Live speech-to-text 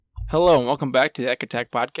Hello and welcome back to the Eck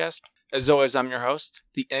Attack Podcast. As always, I'm your host,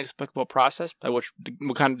 the inexplicable process by which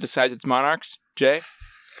Wakanda decides its monarchs, Jay.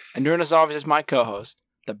 And during this office is my co-host,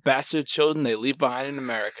 the bastard children they leave behind in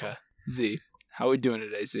America, Z. How are we doing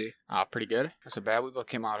today, Z? Pretty good. Not so bad. We both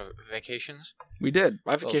came out of vacations. We did.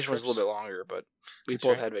 My vacation was a little bit longer, but we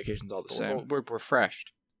both had vacations all the same. We're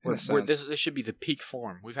refreshed. This should be the peak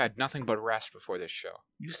form. We've had nothing but rest before this show.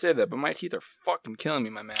 You say that, but my teeth are fucking killing me,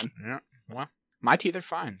 my man. Yeah, well, my teeth are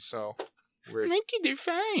fine, so... My teeth are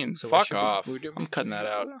fine. So fuck off. I'm cutting that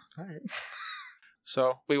out. All right.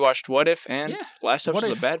 So... We watched What If and last episode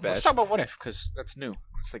of Bad Batch. Let's talk about What If, because that's new.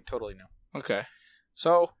 It's like totally new. Okay.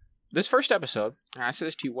 So, this first episode, and I said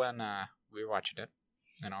this to you when we were watching it,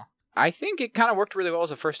 I think it kind of worked really well as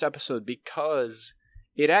a first episode because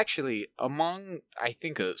it actually, among, I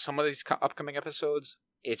think, some of these upcoming episodes,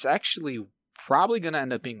 it's actually probably going to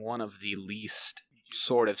end up being one of the least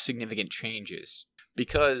sort of significant changes.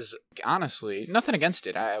 Because, honestly, nothing against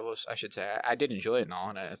it. I should say, I did enjoy it and all,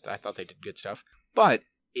 and I thought they did good stuff. But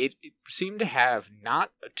it seemed to have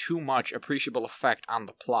not too much appreciable effect on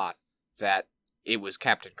the plot that it was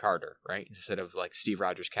Captain Carter, right? Instead of, like, Steve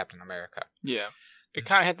Rogers' Captain America. Yeah. It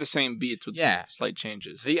kind of had the same beats with slight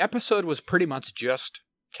changes. The episode was pretty much just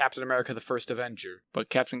Captain America, the First Avenger. But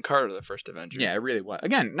Captain Carter, the First Avenger. Yeah, it really was.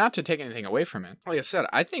 Again, not to take anything away from it. Like I said,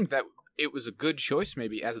 I think that it was a good choice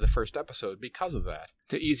maybe as the first episode because of that.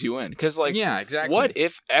 To ease you in. Because, like, yeah, exactly. What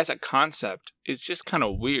If, as a concept, is just kind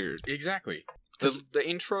of weird. Exactly. The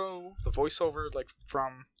intro, the voiceover, like,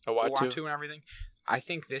 from Uatu and everything, I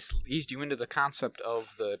think this eased you into the concept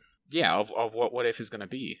of of what If is going to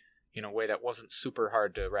be in a way that wasn't super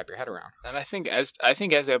hard to wrap your head around. And I think as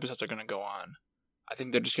the episodes are going to go on, I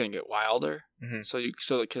think they're just going to get wilder. Mm-hmm. So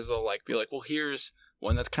because they'll like be like, well, here's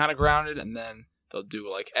one that's kind of grounded, and then they'll do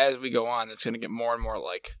like as we go on, it's going to get more and more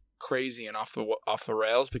like crazy and off the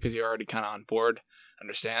rails because you're already kind of on board.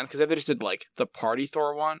 Understand? Because if they just did like the Party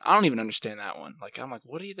Thor one, I don't even understand that one. Like I'm like,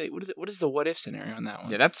 what is the what if scenario in that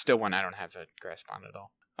one? Yeah, that's still one I don't have a grasp on at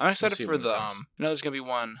all. I'm excited for the there's gonna be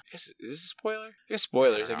one. I guess, is this a spoiler? I guess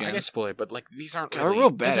spoilers again. I guess spoiler, but like these aren't really, real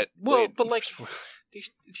bad. But like these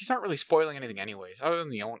aren't really spoiling anything anyways. Other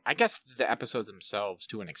than I guess the episodes themselves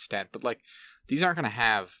to an extent, but like these aren't gonna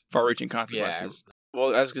have far-reaching consequences. Yeah.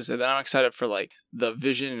 Well, I was gonna say that I'm excited for like the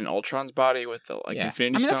Vision in Ultron's body with the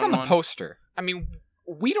Infinity Stone. That's on the poster. I mean,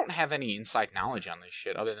 we don't have any inside knowledge on this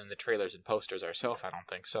shit other than the trailers and posters ourselves, I don't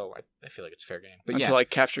think. So I feel like it's fair game. But until I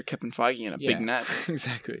capture Kevin Feige in a big net.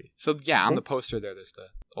 Exactly. So yeah, on the poster there's the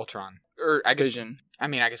Ultron. Or I guess Vision. I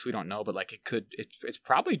mean, I guess we don't know, but like it's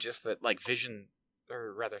probably just that like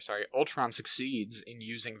Ultron succeeds in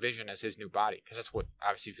using Vision as his new body. Because that's what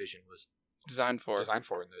obviously Vision was designed for.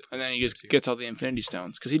 And then he just gets all the Infinity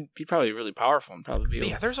Stones. Because he'd probably really powerful and probably be able...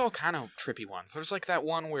 Yeah, there's all kind of trippy ones. There's like that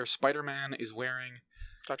one where Spider-Man is wearing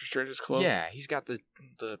Doctor Strange's cloak. Yeah, he's got the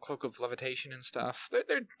cloak of levitation and stuff.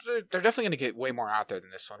 They're definitely going to get way more out there than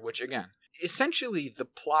this one, which, again, essentially the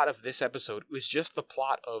plot of this episode was just the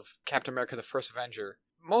plot of Captain America, the First Avenger,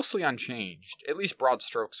 mostly unchanged, at least broad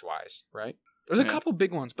strokes-wise, right? There's a couple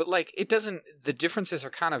big ones, but, like, the differences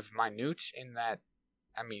are kind of minute in that,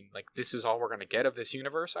 I mean, like, this is all we're going to get of this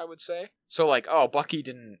universe, I would say. So, like, Bucky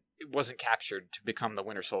wasn't captured to become the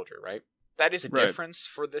Winter Soldier, right? That is a difference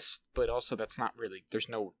for this, but also that's not really, there's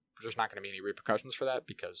not going to be any repercussions for that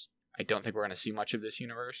because I don't think we're going to see much of this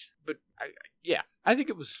universe. But I think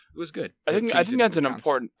it was good. I think that's an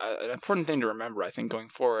important thing to remember, I think, going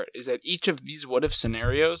forward, is that each of these what if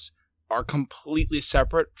scenarios are completely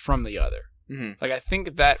separate from the other. Mm-hmm. Like, I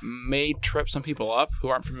think that may trip some people up who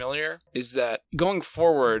aren't familiar, is that going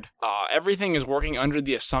forward, everything is working under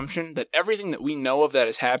the assumption that everything that we know of that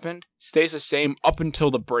has happened stays the same up until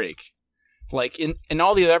the break. Like, in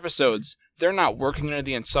all the other episodes, they're not working under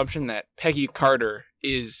the assumption that Peggy Carter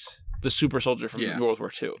is the super soldier from World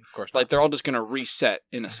War II. Of course not. Like, they're all just going to reset,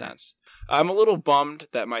 in a sense. I'm a little bummed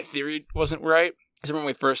that my theory wasn't right. Because when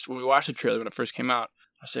we watched the trailer, when it first came out,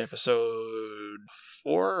 I say episode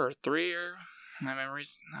 4 or 3, or my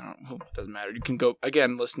memories, I don't know, it doesn't matter. You can go,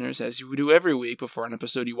 again, listeners, as you do every week before an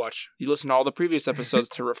episode, you listen to all the previous episodes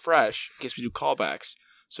to refresh, in case we do callbacks.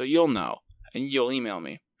 So you'll know, and you'll email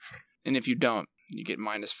me. And if you don't, you get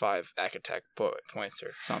 -5 Eck Attack points or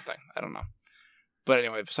something. I don't know. But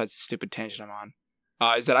anyway, besides the stupid tangent I'm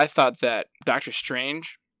on, is that I thought that Doctor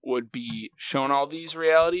Strange would be shown all these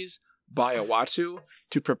realities by Uatu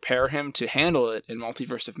to prepare him to handle it in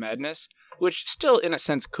Multiverse of Madness, which still, in a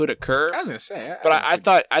sense, could occur. I was going to say. But I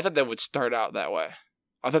thought that would start out that way.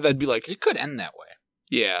 I thought that'd be like... It could end that way.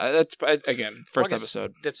 Yeah, that's, again, first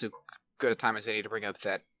episode. That's as good a time as any to bring up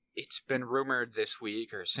that it's been rumored this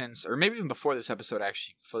week or since, or maybe even before this episode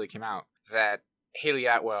actually fully came out, that Haley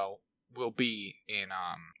Atwell will be in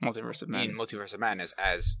Multiverse of Madness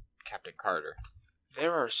as Captain Carter.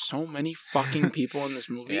 There are so many fucking people in this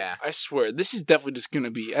movie. Yeah. I swear, this is definitely just going to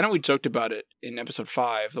be... I know we joked about it in episode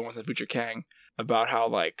 5, the one that featured Kang, about how,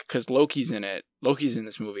 like, because Loki's in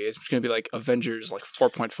this movie, it's going to be, like, Avengers, like,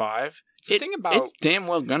 4.5. It's damn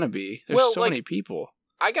well going to be. There's many people.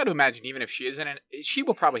 I got to imagine, even if she is in it, she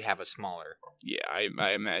will probably have a smaller... Yeah,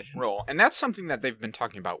 I imagine. ...role. And that's something that they've been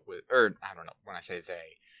talking about with... Or, I don't know, when I say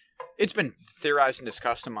they. It's been theorized and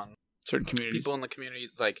discussed among... certain communities. People in the community,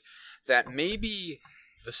 like... that maybe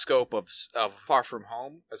the scope of Far From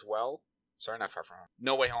Home as well, sorry, not Far From Home,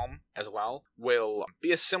 No Way Home as well, will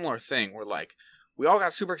be a similar thing where, like, we all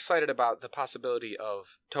got super excited about the possibility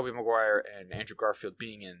of Tobey Maguire and Andrew Garfield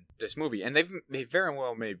being in this movie, and they very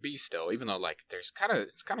well may be still, even though, like, it's kind of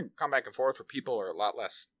come back and forth where people are a lot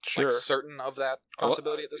less like, certain of that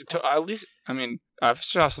possibility at this point. At least, I mean, I've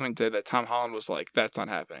saw something today that Tom Holland was like, that's not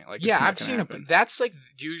happening. Like, yeah, I've seen it, but that's, like,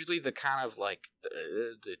 usually the kind of, like,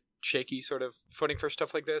 the shaky sort of footing for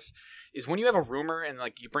stuff like this is when you have a rumor and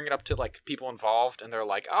like you bring it up to like people involved and they're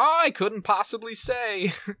like, I couldn't possibly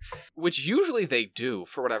say, which usually they do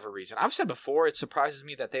for whatever reason. I've said before, it surprises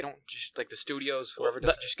me that they don't just like the studios, whoever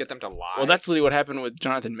doesn't just get them to lie. Well, that's literally what happened with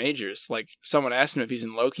Jonathan Majors. Like someone asked him if he's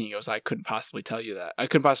in Loki and he goes, I couldn't possibly tell you that. I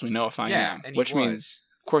couldn't possibly know if I am. Which means,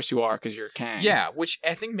 of course you are because you're Kang. Yeah, which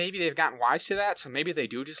I think maybe they've gotten wise to that. So maybe they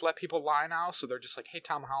do just let people lie now. So they're just like, hey,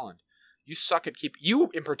 Tom Holland, you suck at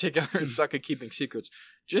you in particular suck at keeping secrets.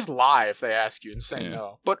 Just lie if they ask you and say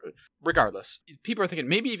no. But regardless, people are thinking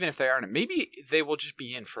maybe even if they aren't, maybe they will just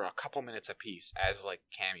be in for a couple minutes apiece as like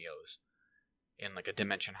cameos in like a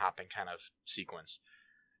dimension hopping kind of sequence.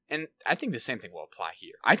 And I think the same thing will apply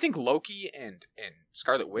here. I think Loki and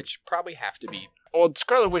Scarlet Witch probably have to be. Well,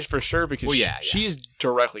 Scarlet Witch for sure because she's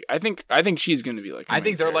directly. I think she's going to be like. I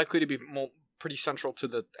think they're likely to be pretty central to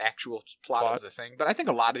the actual plot of the thing. But I think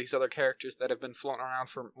a lot of these other characters that have been floating around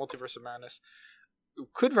for Multiverse of Madness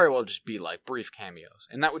could very well just be like brief cameos,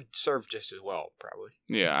 and that would serve just as well, probably.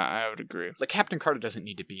 Yeah, I would agree. Like Captain Carter doesn't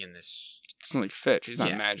need to be in this. It doesn't really fit. She's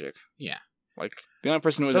not magic. Yeah. Like the only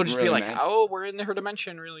person who they'll just really be like, oh, we're in her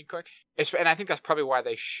dimension really quick. And I think that's probably why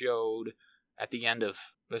they showed at the end of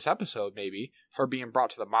this episode, maybe her being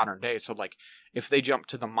brought to the modern day. So like, if they jump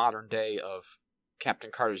to the modern day of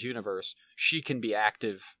Captain Carter's universe, she can be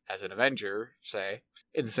active as an Avenger, say,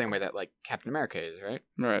 in the same way that like Captain America is, right?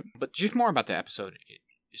 Right. But just more about the episode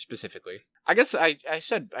specifically. I guess I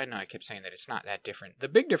know I kept saying that it's not that different. The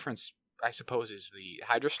big difference, I suppose, is the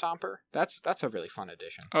Hydra Stomper. That's a really fun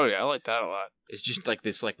addition. Oh yeah, I like that a lot. It's just like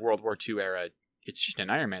this like World War II era. It's just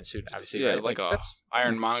an Iron Man suit, obviously. Yeah, right? like a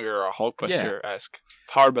Ironmonger or a Hulkbuster-esque,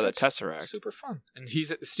 powered by the Tesseract. Super fun. And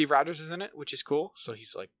Steve Rogers is in it, which is cool. So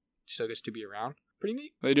he's like still gets to be around. Pretty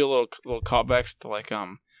neat. They do little callbacks to like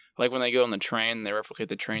when they go on the train, they replicate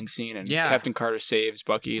the train scene, and Captain Carter saves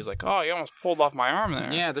Bucky. He's like, "Oh, you almost pulled off my arm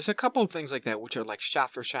there." Yeah, there's a couple of things like that, which are like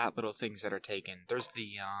shot for shot little things that are taken. There's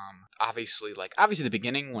the obviously the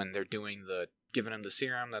beginning when they're doing giving him the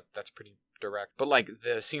serum. That's pretty direct. But like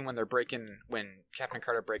the scene when when Captain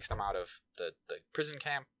Carter breaks them out of the prison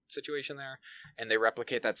camp situation there, and they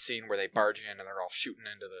replicate that scene where they barge in and they're all shooting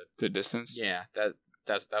into the distance. Yeah, that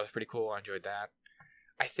was pretty cool. I enjoyed that.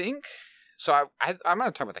 I think so. I'm going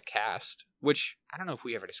to talk about the cast, which I don't know if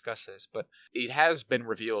we ever discussed this, but it has been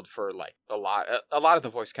revealed for like a lot of the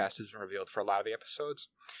voice cast has been revealed for a lot of the episodes,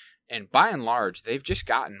 and by and large, they've just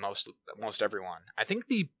gotten most everyone. I think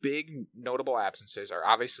the big notable absences are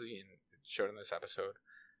obviously shown in this episode.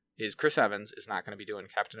 Is Chris Evans is not going to be doing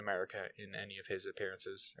Captain America in any of his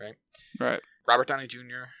appearances, right? Right. Robert Downey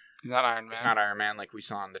Jr. He's not Iron Man. He's not Iron Man like we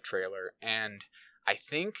saw in the trailer, and I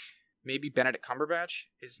think maybe Benedict Cumberbatch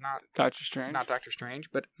is not Doctor Strange. Not Doctor Strange,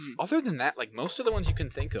 but other than that, like most of the ones you can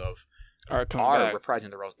think of are reprising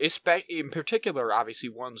the roles. In particular, obviously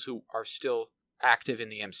ones who are still active in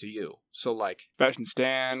the MCU. So like Sebastian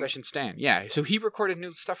Stan. Yeah, so he recorded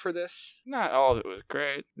new stuff for this. Not all of it was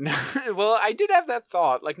great. Well, I did have that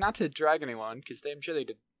thought, like not to drag anyone, because I'm sure they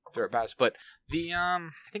did their best, but the I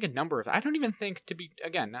think a number of I don't even think to be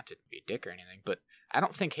not to be a dick or anything, but I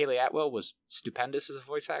don't think Haley Atwell was stupendous as a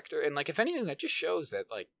voice actor, and like if anything, that just shows that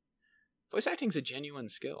like voice acting's a genuine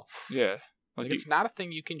skill. Yeah, like it's not a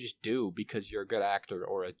thing you can just do because you're a good actor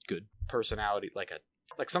or a good personality. Like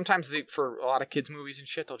sometimes for a lot of kids movies and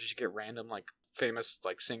shit, they'll just get random like famous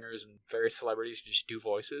like singers and various celebrities to just do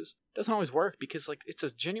voices. It doesn't always work because like it's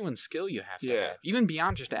a genuine skill you have to have, even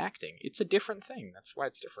beyond just acting. It's a different thing. That's why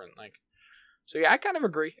it's different. Like So yeah, I kind of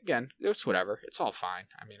agree. Again, it's whatever. It's all fine.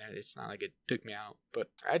 I mean, it's not like it took me out, but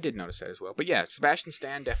I did notice that as well. But yeah, Sebastian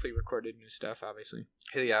Stan definitely recorded new stuff, obviously.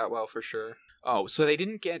 Haley Atwell for sure. Oh, so they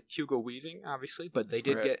didn't get Hugo Weaving, obviously, but they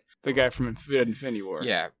did get the guy from Infinity War.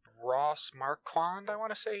 Yeah, Ross Marquand, I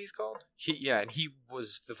want to say he's called. And he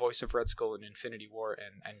was the voice of Red Skull in Infinity War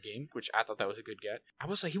and Endgame, which I thought that was a good get. I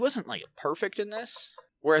was like, he wasn't like perfect in this,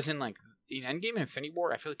 whereas in like in Endgame and Infinity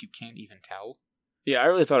War, I feel like you can't even tell. Yeah, I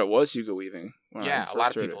really thought it was Hugo Weaving. Yeah, a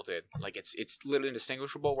lot of people did. Like it's literally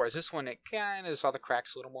indistinguishable. Whereas this one, it kind of saw the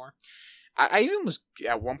cracks a little more. I even was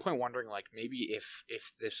at one point wondering, like, maybe if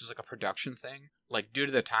this was like a production thing, like due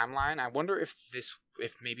to the timeline, I wonder if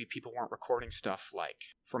maybe people weren't recording stuff like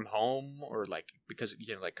from home or like because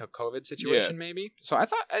like a COVID situation maybe. So I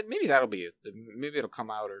thought maybe that'll be it. Maybe it'll come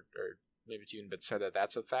out or maybe it's even been said that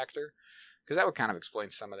that's a factor, because that would kind of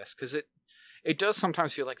explain some of this, because it does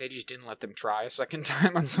sometimes feel like they just didn't let them try a second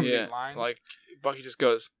time on some of these lines. Like Bucky just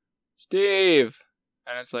goes, Steve.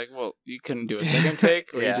 And it's like, well, you couldn't do a second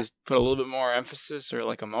take, or you just put a little bit more emphasis or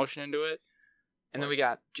like emotion into it. And then we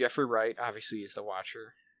got Jeffrey Wright. Obviously, he's the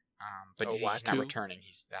Watcher, but he's not returning.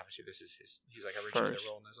 He's obviously this is he's like originated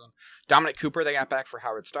role in this one. Dominic Cooper they got back for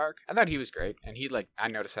Howard Stark. I thought he was great, and I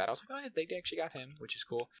noticed that. I was like, oh, they actually got him, which is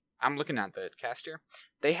cool. I'm looking at the cast here.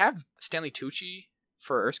 They have Stanley Tucci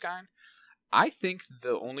for Erskine. I think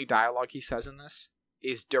the only dialogue he says in this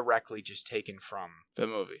is directly just taken from the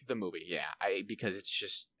movie. Because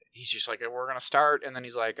he's just like, we're gonna start, and then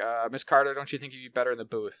he's like, Miss Carter, don't you think you'd be better in the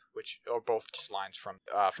booth? Which are both just lines from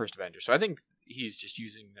First Avenger. So I think he's just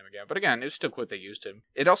using them again. But again, it's still cool they used him.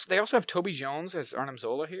 They also have Toby Jones as Arnim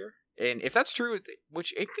Zola here, and if that's true,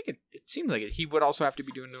 which I think it seems like he would also have to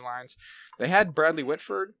be doing new lines. They had Bradley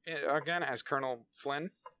Whitford again as Colonel Flynn,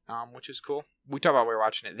 which is cool. We talked about we were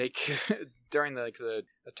watching it. They during the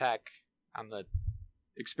attack on the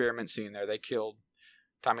experiment scene there, they killed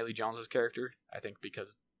Tommy Lee Jones's character, I think,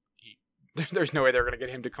 because there's no way they're going to get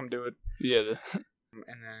him to come do it. Yeah. And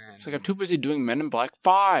then it's like, I'm too busy doing Men in Black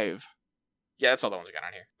 5. Yeah, that's all the ones I got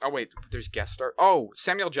on here. Oh, wait, there's guest star. Oh,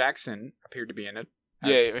 Samuel Jackson appeared to be in it.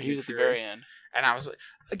 Yeah, he was at the very end. And I was like,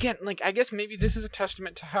 again, like, I guess maybe this is a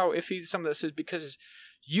testament to how iffy some of this is, because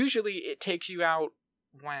usually it takes you out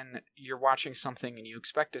when you're watching something and you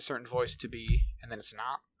expect a certain voice to be, and then it's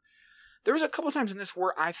not. There was a couple times in this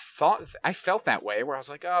where I felt that way, where I was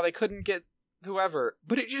like, oh, they couldn't get whoever,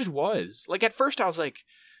 but it just was. Like, at first I was like,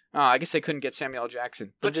 oh, I guess they couldn't get Samuel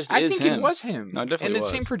Jackson. But I think it was him. No, it definitely was.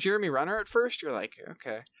 And the same for Jeremy Renner at first. You're like,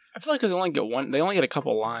 okay. I feel like they only get a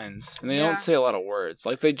couple lines, and they don't say a lot of words.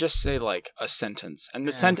 Like, they just say, like, a sentence. And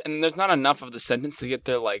and there's not enough of the sentence to get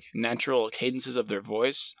their, like, natural cadences of their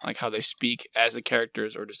voice, like how they speak as the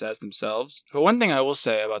characters or just as themselves. But one thing I will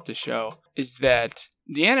say about this show is that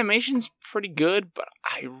the animation's pretty good, but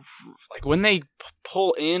like when they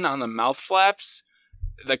pull in on the mouth flaps,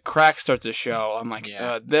 the cracks start to show. I'm like,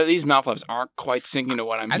 these mouth flaps aren't quite syncing to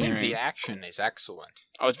what I'm hearing. I think the action is excellent.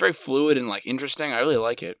 Oh, it's very fluid and like interesting. I really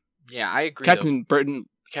like it. Yeah, I agree.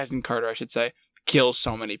 Captain Carter, I should say, kills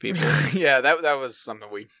so many people. Yeah, that was something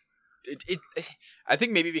I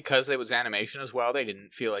think maybe because it was animation as well, they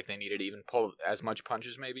didn't feel like they needed to even pull as much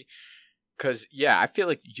punches maybe. Because, I feel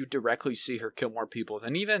like you directly see her kill more people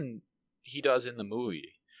than even he does in the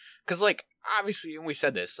movie. Because, like, obviously, when we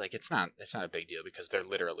said this, like, it's not a big deal because they're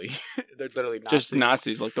literally Nazis. Just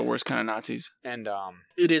Nazis, like the worst kind of Nazis. And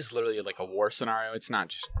it is literally like a war scenario. It's not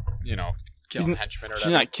just, killing henchmen or whatever.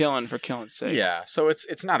 She's not killing for killing's sake. Yeah, so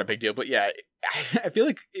it's not a big deal. But yeah, I feel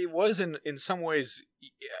like it was in some ways,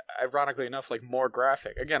 ironically enough, like more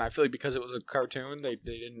graphic. Again, I feel like because it was a cartoon, they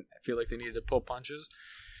didn't feel like they needed to pull punches.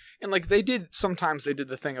 And, like, sometimes they did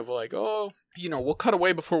the thing of, like, oh, we'll cut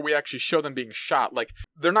away before we actually show them being shot. Like,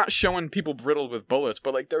 they're not showing people riddled with bullets,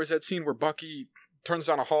 but, like, there was that scene where Bucky turns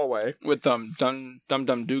down a hallway. With Dum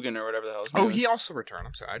Dugan or whatever the hell his name is. He also returned.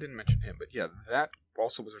 I'm sorry, I didn't mention him. But, yeah, that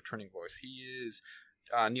also was a returning voice. He is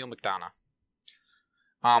Neil McDonough.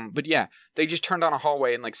 But, yeah, they just turned down a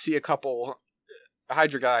hallway and, like, see a couple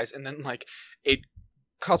Hydra guys, and then, like, it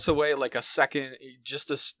cuts away like a second, just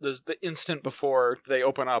the instant before they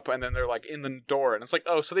open up, and then they're like in the door, and it's like,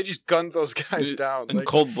 oh, so they just gunned those guys down in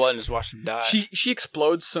cold blood and just watched them die. She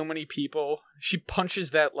explodes so many people. She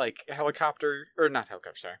punches that like helicopter, or not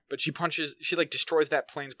helicopter, sorry, but she like destroys that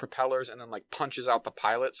plane's propellers, and then like punches out the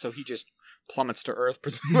pilot, so he just plummets to Earth,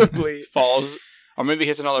 presumably. Falls Or maybe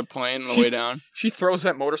hits another plane on the way down. She throws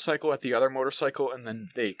that motorcycle at the other motorcycle, and then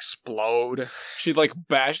they explode. She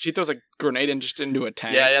throws a grenade into a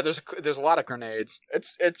tank. Yeah. There's a lot of grenades.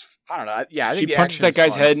 It's I don't know. Yeah, I think she punches that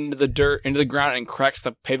guy's head into the ground, and cracks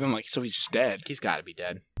the pavement so he's just dead. He's got to be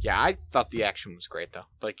dead. Yeah, I thought the action was great though.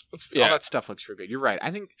 Like all that stuff looks really good. You're right.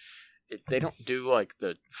 I think they don't do like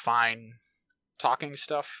the fine talking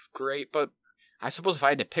stuff great, but I suppose if I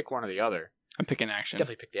had to pick one or the other, I'm picking action.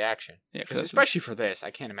 Definitely pick the action. Yeah, because especially for this,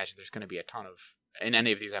 I can't imagine there's going to be in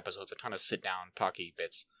any of these episodes, a ton of sit-down, talky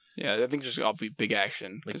bits. Yeah, I think all be big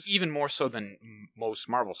action. Like, even more so than most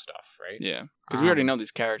Marvel stuff, right? Yeah, because we already know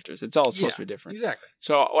these characters. It's all supposed to be different. Exactly.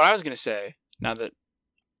 So what I was going to say, now that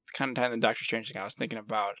it's kind of tying the Doctor Strange thing I was thinking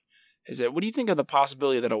about, is that what do you think of the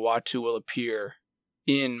possibility that Uatu will appear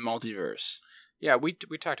in Multiverse? Yeah, we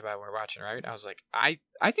talked about it when we were watching, right? I was like, I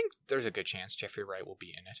think there's a good chance Jeffrey Wright will be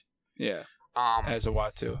in it. Yeah. As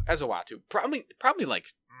Uatu. Probably like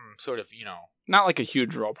sort of, not like a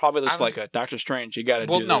huge role. Probably just like a Doctor Strange. You got to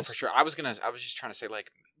do this. Well, no, for sure. I was just trying to say like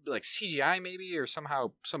CGI maybe or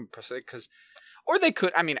somehow some because. Or they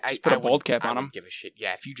could. I mean, just put a bald cap on him. Give a shit.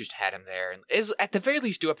 Yeah, if you just had him there, and at the very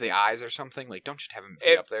least do up the eyes or something. Like, don't just have him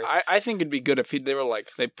be up there. I think it'd be good if they were like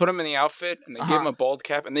they put him in the outfit and they gave him a bald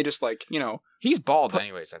cap and they just like he's bald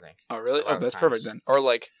anyways. I think. Oh really? Oh, that's perfect then. Or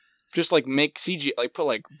like just like make CG like put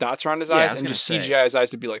like dots around his eyes and just CGI his eyes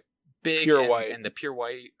to be like big pure white and the pure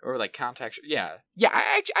white or like contact. Yeah.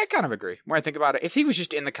 I kind of agree. When I think about it, if he was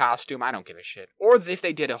just in the costume, I don't give a shit. Or if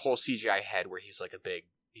they did a whole CGI head where he's like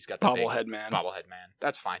he's got the bobblehead man. Bobblehead man.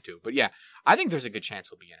 That's fine too. But yeah, I think there's a good chance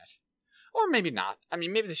he'll be in it. Or maybe not. I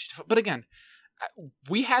mean, maybe they should. But again,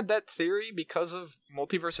 we had that theory because of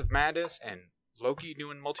Multiverse of Madness and Loki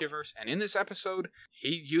doing multiverse. And in this episode,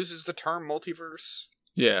 he uses the term multiverse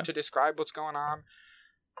to describe what's going on.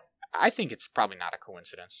 I think it's probably not a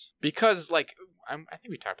coincidence. Because, like, I think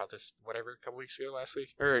we talked about this, a couple weeks ago last week?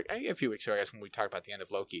 Or a few weeks ago, I guess, when we talked about the end of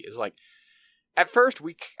Loki. Is like, at first,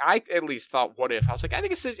 I at least thought, what if? I was like, I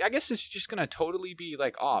guess this is just going to totally be,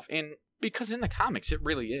 like, off. And because in the comics, it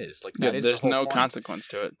really is. Like, that is there's the whole no point. Consequence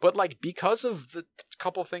to it. But, like, because of the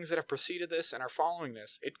couple things that have preceded this and are following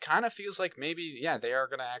this, it kind of feels like maybe, they are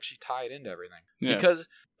going to actually tie it into everything. Yeah. Because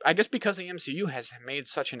the MCU has made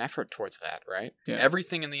such an effort towards that, right? Yeah.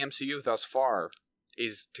 Everything in the MCU thus far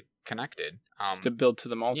is connected. To build to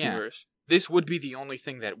the multiverse. Yeah. This would be the only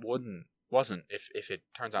thing that wasn't if it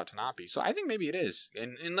turns out to not be. So I think maybe it is.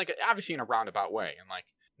 In like obviously in a roundabout way. And like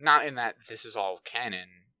not in that this is all canon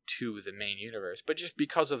to the main universe, but just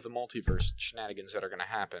because of the multiverse shenanigans that are gonna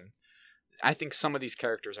happen. I think some of these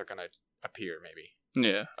characters are gonna appear maybe.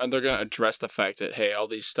 Yeah. And they're gonna address the fact that hey, all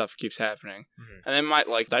these stuff keeps happening. Mm-hmm. And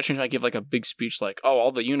then that change might give like a big speech like, oh,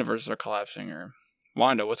 all the universes are collapsing or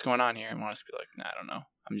Wanda, what's going on here? And Wanda's be like, nah, I don't know.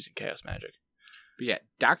 I'm using chaos magic. But yeah,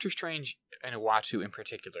 Doctor Strange and Uatu in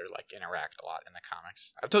particular like interact a lot in the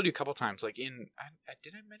comics. I've told you a couple times, like did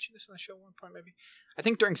I mention this on the show at one point maybe? I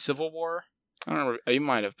think during Civil War. I don't remember. You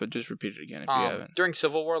might have, but just repeat it again if you haven't. During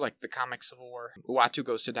Civil War, like the comic Civil War, Uatu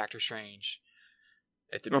goes to Doctor Strange.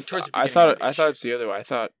 I thought it's the other way. I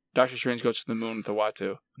thought Doctor Strange goes to the moon with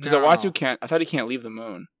Uatu. Because Uatu can't. I thought he can't leave the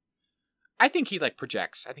moon. I think he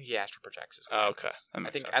projects. I think he astral projects as well. Oh, okay. That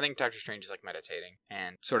makes sense. I think Doctor Strange is like meditating,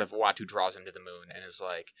 and sort of Uatu draws him to the moon and is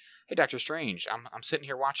like, "Hey, Doctor Strange, I'm sitting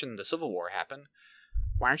here watching the Civil War happen.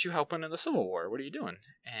 Why aren't you helping in the Civil War? What are you doing?"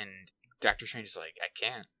 And Doctor Strange is like, "I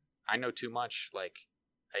can't. I know too much. Like,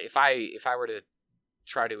 if I were to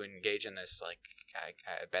try to engage in this, like,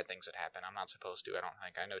 bad things would happen. I'm not supposed to. I don't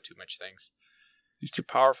think I know too much things." He's too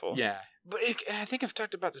powerful. Yeah, but and I think I've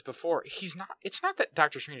talked about this before. He's not. It's not that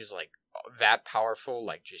Doctor Strange is like that powerful,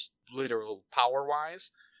 like just literal power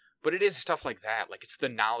wise, but it is stuff like that. Like it's the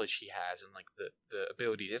knowledge he has and like the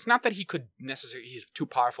abilities. It's not that he could necessarily. He's too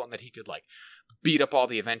powerful and that he could like beat up all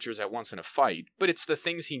the Avengers at once in a fight. But it's the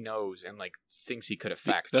things he knows and like things he could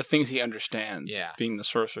affect. The things he understands. Yeah, being the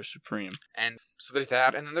Sorcerer Supreme. And so there's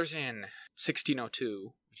that, and then there's in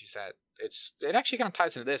 1602, which is that. It actually kind of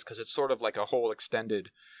ties into this because it's sort of like a whole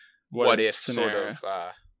extended what if sort of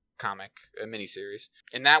comic, a miniseries.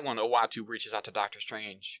 In that one, Uatu reaches out to Doctor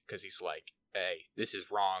Strange because he's like, "Hey, this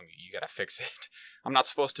is wrong. You gotta fix it. I'm not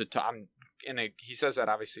supposed to." He says that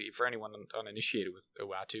obviously for anyone uninitiated with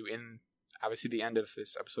Uatu. In obviously the end of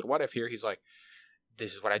this episode, What If here, he's like,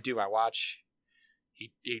 "This is what I do. I watch."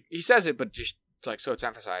 He says it, but just like so it's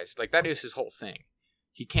emphasized. Like that is his whole thing.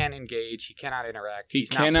 He can't engage. He cannot interact. He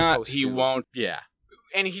cannot. He won't. Yeah.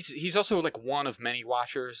 And he's also like one of many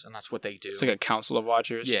Watchers, and that's what they do. It's like a council of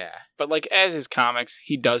Watchers. Yeah. But like as his comics,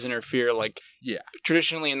 he does interfere. Like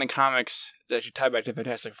traditionally in the comics that you tie back to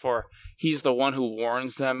Fantastic Four, he's the one who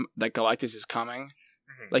warns them that Galactus is coming.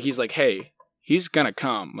 Mm-hmm. Like he's like, hey, he's gonna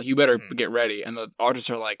come. Like you better get ready. And the artists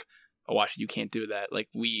are like, oh, Watcher, you can't do that. Like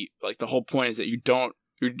the whole point is that you don't.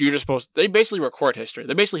 You're just supposed. They basically record history.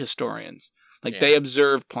 They're basically historians. Like they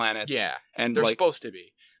observe planets. Yeah. And they're supposed to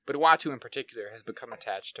be. But Uatu in particular has become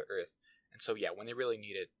attached to Earth, and so when they really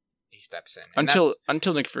need it, he steps in. And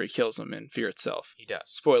until Nick Fury kills him in Fear itself. He does.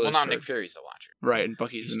 Spoilers. Well, now Nick Fury's the Watcher, right? And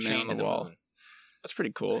Bucky's the man on the wall. Moon. That's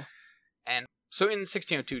pretty cool. And so in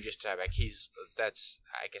 1602, just to tie back, that's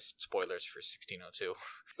I guess spoilers for 1602.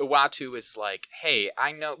 Uatu is like, hey,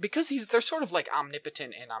 I know, because they're sort of like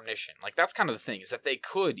omnipotent and omniscient. Like that's kind of the thing, is that they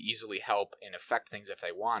could easily help and affect things if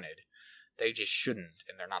they wanted. They just shouldn't,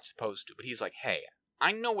 and they're not supposed to. But he's like, hey,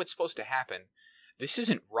 I know what's supposed to happen. This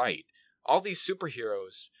isn't right. All these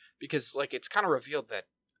superheroes, because like it's kind of revealed that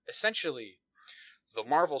essentially the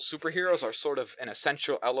Marvel superheroes are sort of an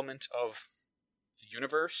essential element of the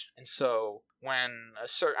universe. And so when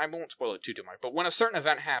I won't spoil it too much, but when a certain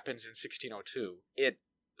event happens in 1602, it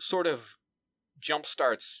sort of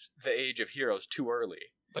jumpstarts the age of heroes too early.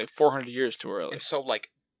 Like 400 years too early. And so like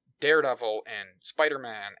Daredevil and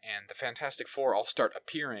Spider-Man and the Fantastic Four all start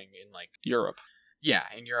appearing in like Europe. Yeah,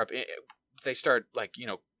 in Europe, they start, like,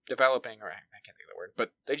 developing, or I can't think of the word,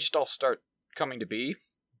 but they just all start coming to be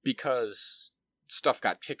because stuff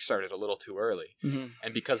got kickstarted a little too early. Mm-hmm.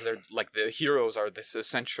 And because they're, like, the heroes are this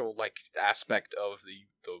essential, like, aspect of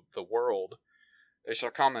the world, they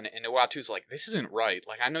start coming, and Uatu's like, this isn't right.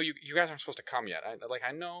 Like, I know you guys aren't supposed to come yet.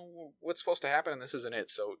 I know what's supposed to happen, and this isn't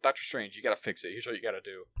it. So, Doctor Strange, you gotta fix it. Here's what you gotta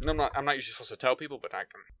do. And I'm not usually supposed to tell people, but I'm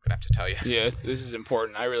gonna have to tell you. Yeah, this is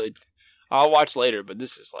important. I'll watch later, but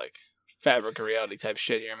this is like fabric of reality type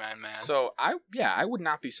shit here, man. So I would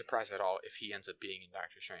not be surprised at all if he ends up being in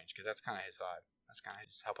Doctor Strange, because that's kind of his vibe. That's kind of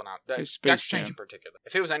his helping out. Doctor Strange in particular.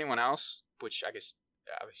 If it was anyone else, which I guess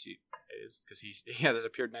obviously it is, because he hasn't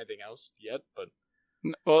appeared in anything else yet, but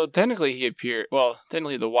well, technically he appeared. Well,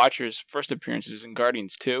 technically the Watcher's first appearance is in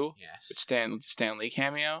Guardians 2. Yes, with Stan Lee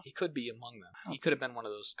cameo. He could be among them. He could have been one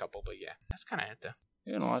of those couple, but yeah, that's kind of it though.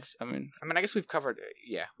 I mean, I guess we've covered.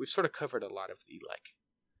 Yeah, we've sort of covered a lot of the like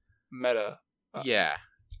meta.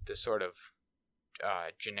 The sort of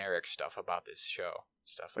generic stuff about this show.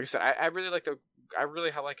 Stuff like I said, I really like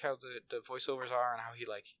like how the voiceovers are and how he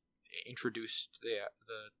like introduced the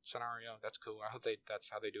scenario. That's cool. I hope that's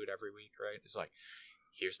how they do it every week, right? It's like,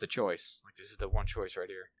 here's the choice. Like this is the one choice right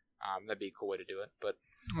here. That'd be a cool way to do it, but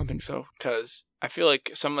I don't think so, because I feel like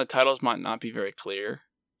some of the titles might not be very clear.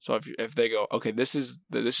 So if they go, okay, this is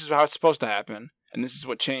how it's supposed to happen, and this is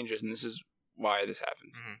what changes, and this is why this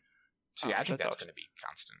happens. Mm-hmm. So yeah, I think that's going to be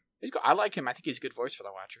constant. I like him. I think he's a good voice for the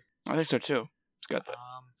Watcher. I think so too. It's got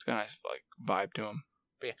a nice like vibe to him.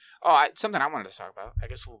 But yeah. Something I wanted to talk about. I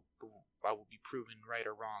guess I will be proven right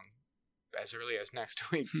or wrong as early as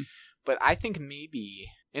next week. But I think maybe,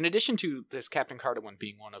 in addition to this Captain Carter one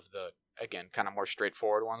being one of the, again, kind of more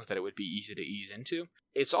straightforward ones that it would be easy to ease into,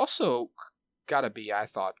 it's also got to be, I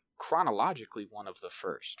thought, chronologically one of the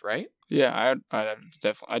first, right? Yeah, I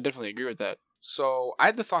definitely agree with that. So I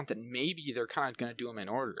had the thought that maybe they're kind of going to do them in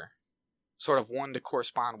order, sort of one to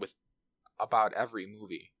correspond with about every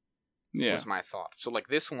movie. Yeah, was my thought. So like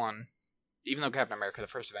this one, even though Captain America: The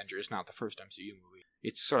First Avenger is not the first MCU movie,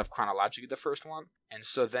 it's sort of chronologically the first one. And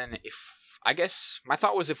so then, I guess my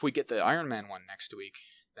thought was if we get the Iron Man one next week,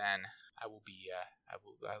 then I will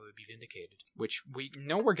be vindicated. Which we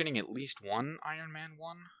know we're getting at least one Iron Man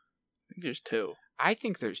one. I think there's two. I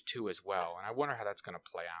think there's two as well, and I wonder how that's going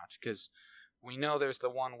to play out, because we know there's the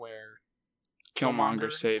one where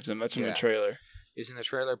Killmonger saves him. That's in the trailer. Is in the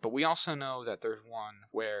trailer, but we also know that there's one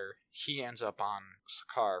where he ends up on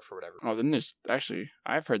Sakaar for whatever. Oh, then there's actually,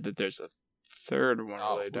 I've heard that there's a third one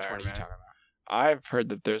related to Iron Man. Which one are you talking about? I've heard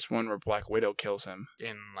that there's one where Black Widow kills him.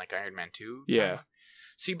 In, like, Iron Man 2? Yeah.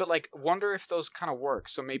 See, but, like, wonder if those kind of work.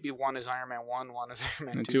 So maybe one is Iron Man 1, one is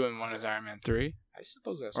Iron Man 2. And one is Iron Man 3? I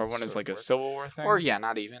suppose that's or one is, like, a Civil War thing? Or, yeah,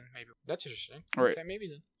 not even. Maybe. That's interesting. Right. Okay, maybe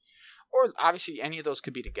then. Or, obviously, any of those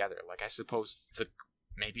could be together. Like, I suppose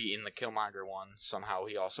maybe in the Killmonger one, somehow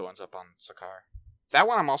he also ends up on Sakaar. That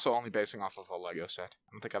one I'm also only basing off of a Lego set.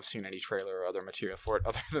 I don't think I've seen any trailer or other material for it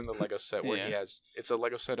other than the Lego set where he has... It's a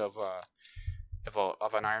Lego set of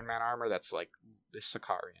an Iron Man armor that's like this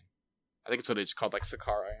Sakaarian. I think it's what it's called, like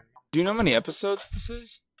Sakaar Iron. Do you know how many episodes this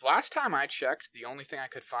is? Last time I checked, the only thing I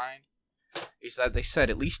could find is that they said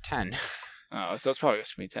at least 10. Oh, so it's probably going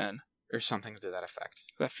to be 10. or something to that effect.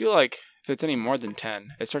 I feel like if it's any more than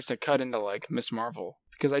 10, it starts to cut into like Miss Marvel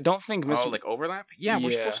because I don't think Miss. Oh, like overlap? Yeah,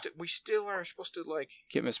 Yeah. we still are supposed to like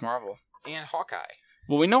get Miss Marvel and Hawkeye.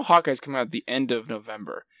 Well, we know Hawkeye's coming out at the end of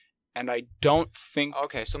November, and I don't think.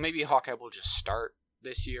 Okay, so maybe Hawkeye will just start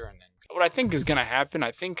this year and then. What I think is gonna happen,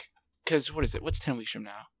 I think, because what is it? What's 10 weeks from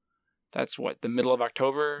now? That's what, the middle of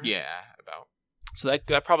October. Yeah, about. So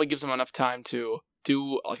that probably gives them enough time to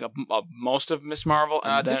do like a most of Miss Marvel.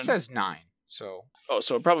 And then... This says 9, so. Oh,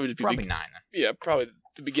 so it probably would be 9. Then. Yeah, probably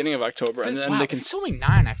the beginning of October, and then they can. If it's only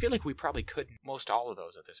 9. I feel like we probably could most all of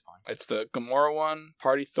those at this point. It's the Gamora one,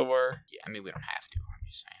 Party Thor. Yeah, I mean we don't have to. I'm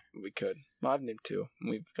just saying we could. Well, I've named 2. And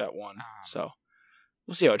we've got 1, so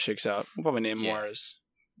we'll see how it shakes out. We'll probably name more as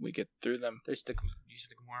we get through them. There's the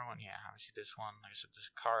Gamora one, yeah. Obviously this one. There's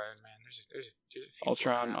Kara, man. There's a few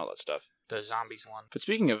Ultron, all that stuff. The zombies one. But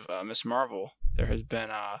speaking of Miss Marvel, there has been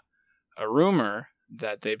a rumor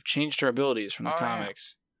that they've changed her abilities from the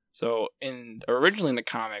comics. Yeah. So originally in the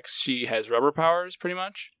comics, she has rubber powers, pretty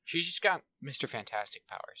much. She's just got Mr. Fantastic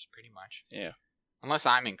powers, pretty much. Yeah. Unless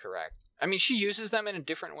I'm incorrect. I mean, she uses them in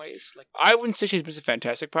different ways. Like I wouldn't say she has Mr.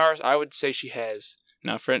 Fantastic powers. I would say she has.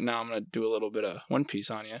 Now, I'm going to do a little bit of One Piece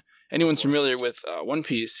on you. Anyone's familiar with One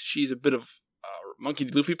Piece, she's a bit of Monkey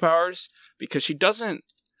D. Luffy powers because she doesn't,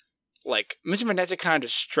 like, Mr. Fantastic kind of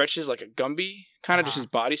just stretches like a Gumby, kind of just his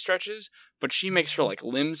body stretches, but she makes her, like,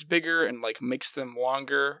 limbs bigger and, like, makes them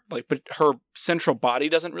longer, like, but her central body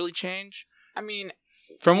doesn't really change. I mean...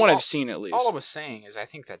 From what I've seen, at least. All I was saying is I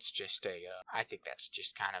think that's just I think that's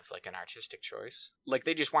just kind of like an artistic choice. Like,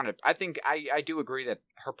 they just wanted... I think I do agree that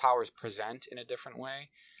her powers present in a different way.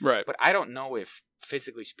 Right. But I don't know if,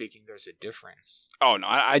 physically speaking, there's a difference. Oh, no,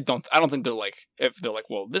 I don't think they're like... If they're like,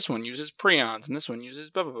 well, this one uses prions, and this one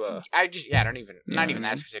uses blah, blah, blah. Not even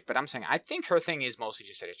that specific, but I'm saying, I think her thing is mostly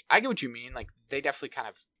just that I get what you mean. Like, they definitely kind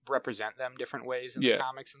of represent them different ways in the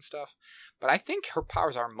comics and stuff. But I think her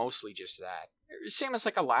powers are mostly just that. Same as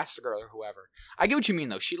like Elastigirl or whoever. I get what you mean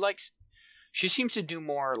though. She seems to do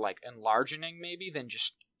more like enlarging maybe than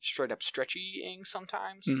just straight up stretchying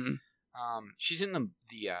sometimes. Mm-hmm. She's in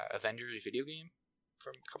the Avengers video game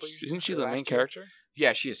from a couple years ago. Isn't she the main character?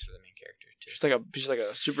 Yeah, she is the main character too. She's like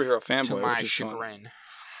a superhero fanboy. To my chagrin,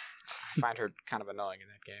 I find her kind of annoying in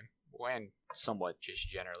that game, and somewhat just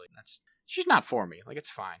generally. She's not for me. Like, it's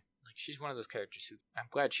fine. Like, she's one of those characters who I'm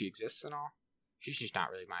glad she exists and all. She's just not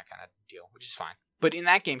really my kind of deal, which is fine. But in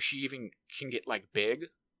that game, she even can get, like, big.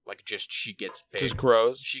 Like, she gets big. Just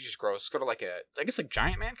grows? She just grows. Sort of like I guess, like,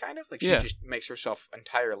 Giant Man, kind of? Like, she just makes herself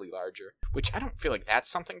entirely larger. Which I don't feel like that's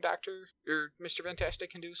something Mr. Fantastic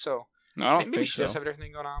can do, so... No, I don't maybe think she so. does have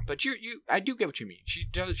everything going on. But I do get what you mean.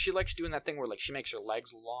 She likes doing that thing where, like, she makes her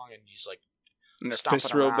legs long and she's, like... And her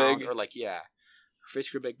fists real big? Or, like, yeah. Her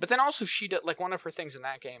fists real big. But then also, she does, like, one of her things in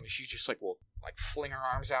that game is she just, like, will, like, fling her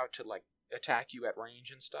arms out to, like, attack you at range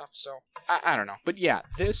and stuff. So I don't know, but yeah,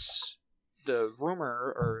 the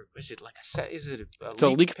rumor, or is it like a set? Is it it's a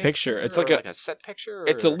leaked picture? It's like a set picture.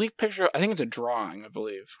 It's a leaked picture. I think it's a drawing, I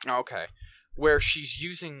believe. Okay, where she's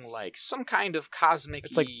using like some kind of cosmic.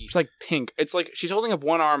 It's like pink. It's like she's holding up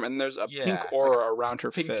one arm and there's a pink aura around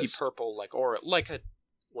her pinky fist. Purple like aura, like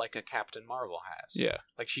a Captain Marvel has. Yeah,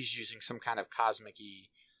 like she's using some kind of cosmic-y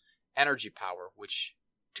energy power, which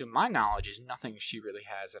to my knowledge is nothing she really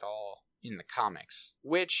has at all in the comics,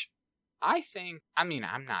 which I think, I mean,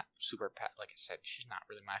 I'm not super, like I said, she's not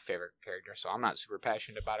really my favorite character, so I'm not super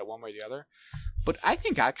passionate about it one way or the other, but I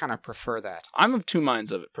think I kind of prefer that. I'm of two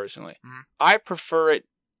minds of it, personally. Mm-hmm. I prefer it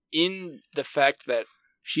in the fact that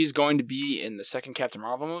she's going to be in the second Captain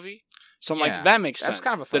Marvel movie, so I'm like, that makes sense.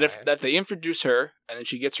 Kind of that they introduce her, and then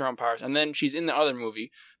she gets her own powers, and then she's in the other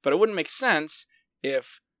movie, but it wouldn't make sense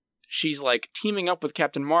if she's, like, teaming up with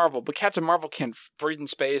Captain Marvel, but Captain Marvel can breathe in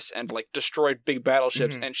space and, like, destroy big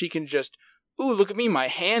battleships, and she can just, ooh, look at me, my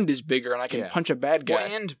hand is bigger, and I can punch a bad guy.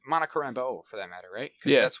 Well, and Monica Rambeau, for that matter, right?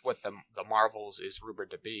 Because that's what the Marvels is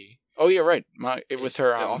rumored to be. Oh, yeah, right. With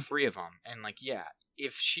her... all three of them. And, like,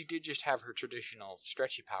 if she did just have her traditional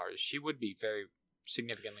stretchy powers, she would be very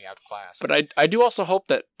significantly outclassed. But I do also hope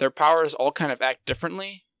that their powers all kind of act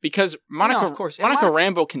differently. Because Monica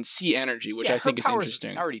Rambeau can see energy, which I think is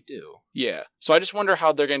interesting. I already do. Yeah. So I just wonder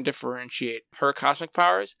how they're going to differentiate her cosmic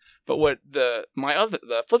powers. But what the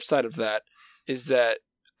flip side of that is that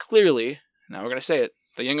clearly, now we're going to say it,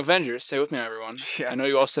 the Young Avengers, say it with me everyone, I know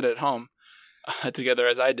you all said it at home together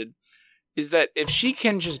as I did, is that if she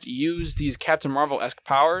can just use these Captain Marvel-esque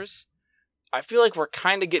powers, I feel like we're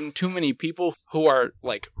kind of getting too many people who are,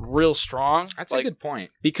 like, real strong. That's a good point.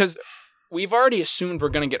 Because... we've already assumed we're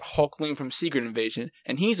going to get Hulkling from Secret Invasion,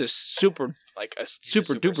 and he's a super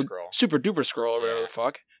duper Skrull or whatever the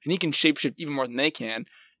fuck. and he can shapeshift even more than they can.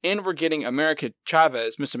 And we're getting America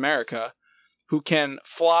Chavez, Miss America, who can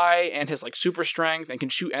fly and has like super strength and can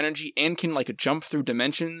shoot energy and can like jump through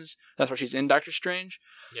dimensions. That's why she's in Doctor Strange.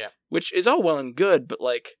 Yeah. Which is all well and good, but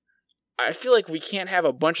like I feel like we can't have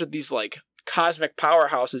a bunch of these like cosmic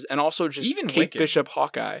powerhouses and also just even Kate Wiccan. Bishop,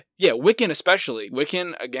 Hawkeye. Yeah, Wiccan especially.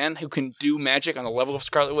 Wiccan, again, who can do magic on the level of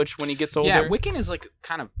Scarlet Witch when he gets older. Yeah, Wiccan is like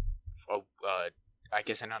kind of, I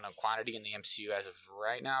guess, an unknown quantity in the MCU as of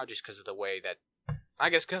right now, just because of the way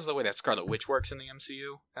that Scarlet Witch works in the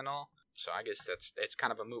MCU and all. So I guess it's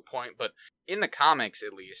kind of a moot point. But in the comics,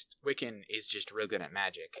 at least, Wiccan is just real good at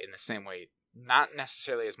magic in the same way, not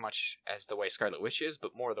necessarily as much as the way Scarlet Witch is,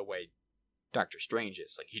 but more the way Doctor Strange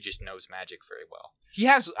is. Like, he just knows magic very well. He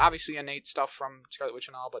has obviously innate stuff from Scarlet Witch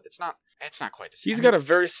and all, but it's not quite the same. He's got a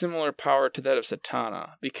very similar power to that of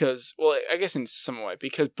Zatanna because, well, I guess in some way,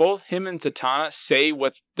 because both him and Zatanna say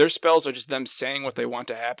what their spells are just them saying what they want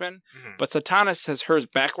to happen, but Zatanna says hers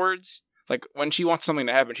backwards. Like, when she wants something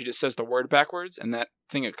to happen, she just says the word backwards, and that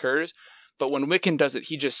thing occurs. But when Wiccan does it,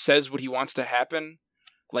 he just says what he wants to happen,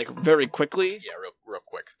 like, very quickly. Yeah, real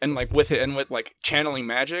quick. And, like, with channeling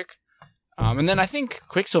magic. And then I think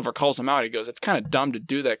Quicksilver calls him out. He goes, it's kind of dumb to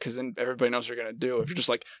do that, because then everybody knows what you're going to do. If you're just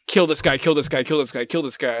like, kill this guy, kill this guy, kill this guy, kill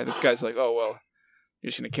this guy, this guy's like, oh, well,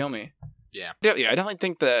 you're just going to kill me. Yeah. Yeah, I definitely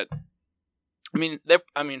think that, it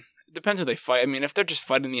depends who they fight. I mean, if they're just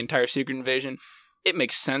fighting the entire Secret Invasion, it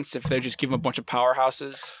makes sense if they just give them a bunch of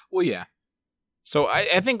powerhouses. Well, yeah. So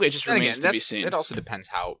I think it just remains to be seen. It also depends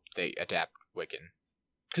how they adapt Wiccan.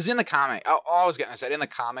 Because in the comic, I was going to say, in the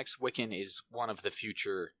comics, Wiccan is one of the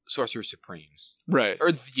future Sorcerer Supremes. Right.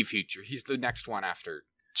 Or the future. He's the next one after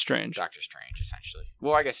Strange. Doctor Strange, essentially.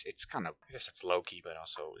 Well, I guess it's Loki, but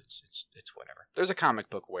also it's whatever. There's a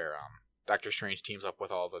comic book where Doctor Strange teams up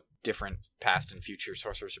with all the different past and future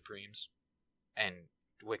Sorcerer Supremes, and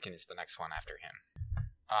Wiccan is the next one after him.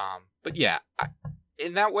 But yeah,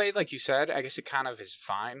 in that way, like you said, I guess it kind of is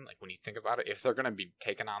fine. Like, when you think about it, if they're going to be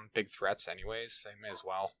taking on big threats anyways, they may as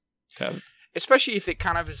well. Yeah. Especially if it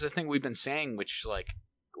kind of is the thing we've been saying, which like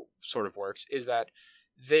sort of works, is that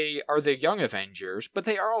they are the Young Avengers, but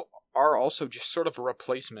they are also just sort of a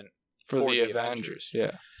replacement for the Avengers.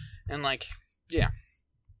 Yeah. And like, yeah.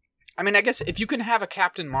 I mean, I guess if you can have a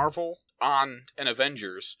Captain Marvel on an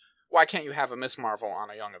Avengers, why can't you have a Miss Marvel on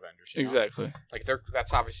a Young Avengers? You know? Exactly. Like,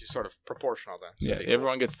 that's obviously sort of proportional then. So yeah,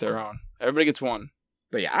 everyone gets their own. Everybody gets one.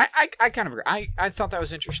 But yeah, I kind of agree. I thought that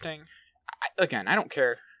was interesting. Again, I don't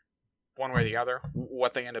care one way or the other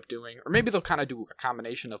what they end up doing. Or maybe they'll kind of do a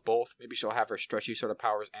combination of both. Maybe she'll have her stretchy sort of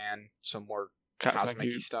powers and some more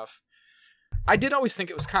cosmic-y stuff. I did always think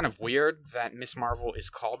it was kind of weird that Miss Marvel is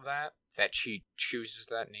called that she chooses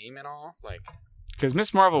that name and all. Like, because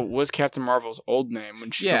Miss Marvel was Captain Marvel's old name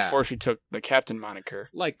before she took the Captain moniker.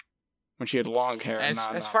 Like, when she had long hair.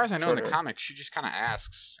 As far as I know in the comics, she just kind of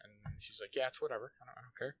asks, and she's like, "Yeah, it's whatever. I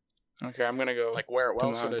don't care." Okay, I'm gonna go. Like, wear it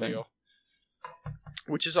well, sort of deal.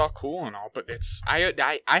 Which is all cool and all, but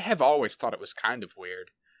I have always thought it was kind of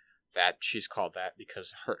weird that she's called that,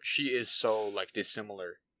 because she is so like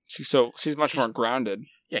dissimilar. She's much more grounded.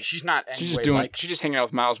 Yeah, she's not. She's just hanging out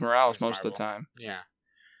with Miles Morales most of the time. Yeah.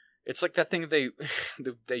 It's like that thing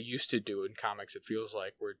they used to do in comics, it feels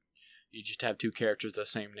like, where you just have two characters the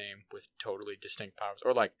same name with totally distinct powers.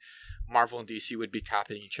 Or like Marvel and DC would be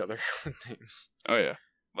copying each other with names. Oh yeah.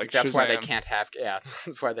 Like that's Shazam. why they can't have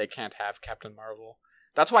that's why they can't have Captain Marvel.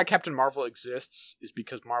 That's why Captain Marvel exists, is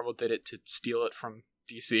because Marvel did it to steal it from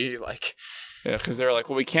DC. Like, yeah, because they're like,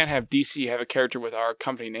 well, we can't have DC have a character with our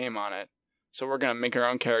company name on it, so we're gonna make our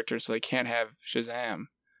own character, so they can't have Shazam.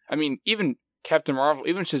 I mean, even Captain Marvel,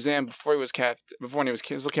 even Shazam before he was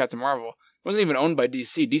Captain Marvel, wasn't even owned by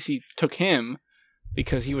DC. DC took him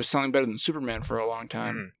because he was selling better than Superman for a long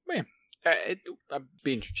time. Mm-hmm. Yeah. I'd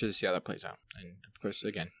be interested to see how that plays out. And of course,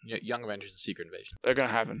 again, Young Avengers and Secret Invasion. They're gonna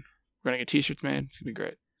happen. We're gonna get T-shirts made. It's gonna be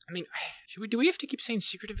great. I mean, do we have to keep saying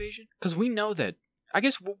Secret Invasion? Because we know that. I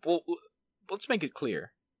guess we'll let's make it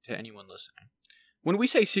clear to anyone listening. When we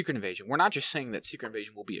say Secret Invasion, we're not just saying that Secret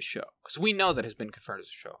Invasion will be a show, because we know that has been confirmed as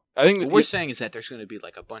a show. I think what we're saying is that there's going to be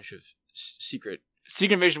like a bunch of Secret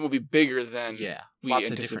Invasion will be bigger than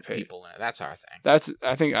lots of different people in it. That's our thing.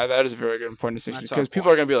 I think that is a very good important distinction, because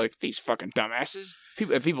people are going to be like, these fucking dumbasses.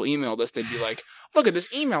 If people emailed us, they'd be like, look at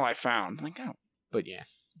this email I found. I'm like, oh. But yeah,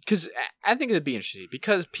 because I think it'd be interesting,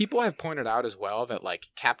 because people have pointed out as well that like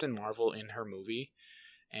Captain Marvel in her movie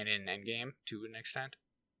and in Endgame to an extent,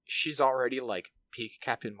 she's already like peak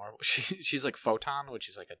Captain Marvel. She's like Photon, which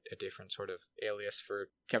is like a different sort of alias for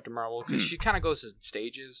Captain Marvel, because she kind of goes in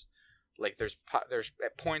stages. Like there's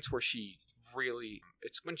at points where she really,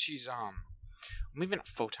 it's when she's maybe not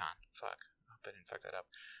photon. Fuck, I hope I didn't fuck that up.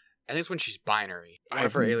 I think it's when she's binary. One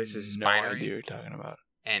of her aliases is binary. No idea what you're talking about.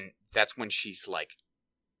 And that's when she's like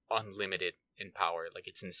unlimited in power. Like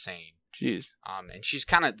it's insane. Jeez. And she's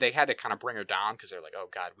they had to kind of bring her down because they're like, oh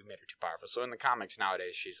god, we made her too powerful. So in the comics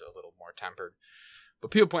nowadays, she's a little more tempered. But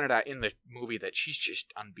people pointed out in the movie that she's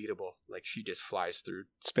just unbeatable. Like, she just flies through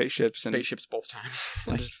spaceships both times.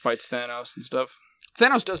 And just fights Thanos and stuff.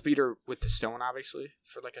 Thanos does beat her with the stone, obviously,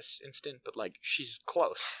 for like an instant, but like, she's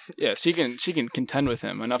close. Yeah, she can contend with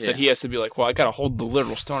him enough that he has to be like, well, I gotta hold the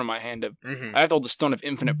literal stone in my hand. I have to hold the stone of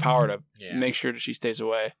infinite power to make sure that she stays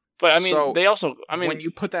away. But I mean, when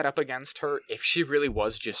you put that up against her, if she really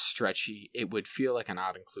was just stretchy, it would feel like an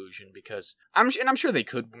odd inclusion because I'm sure they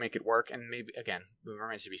could make it work, and maybe again, it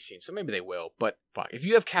remains to be seen. So maybe they will. But fuck, if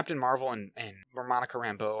you have Captain Marvel and Monica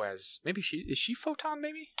Rambeau as maybe is she Photon?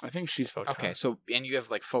 Maybe I think she's Photon. Okay, so and you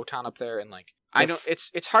have like Photon up there, and like I don't.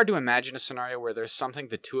 It's hard to imagine a scenario where there's something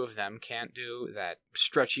the two of them can't do that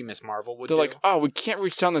stretchy Miss Marvel would do. They're like, oh, we can't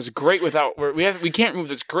reach down this grate without we can't move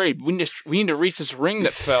this grate. We need to reach this ring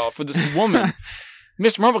that fell for this woman.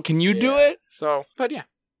 Miss Marvel, can you do it? So, but yeah,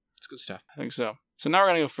 it's good stuff. I think so. So now we're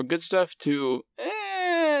gonna go from good stuff to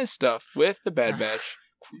stuff with the Bad Batch.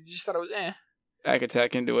 You just thought it was Back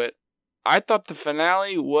attack into it. I thought the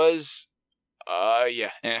finale was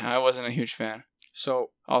I wasn't a huge fan. So,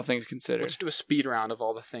 all things considered, let's do a speed round of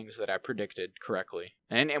all the things that I predicted correctly,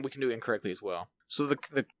 and we can do it incorrectly as well. So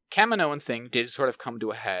the Kaminoan thing did sort of come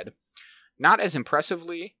to a head, not as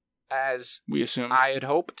impressively as we assumed. I had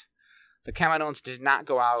hoped. The Kaminoans did not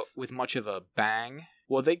go out with much of a bang.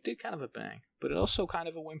 Well, they did kind of a bang, but also kind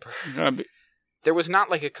of a whimper. There was not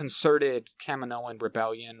like a concerted Kaminoan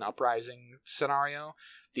rebellion uprising scenario.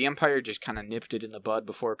 The Empire just kind of nipped it in the bud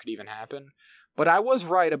before it could even happen. But I was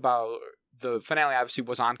right about the finale obviously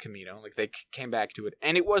was on Kamino. Like, they came back to it.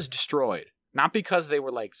 And it was destroyed. Not because they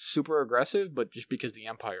were, like, super aggressive, but just because the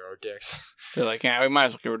Empire are dicks. They're like, we might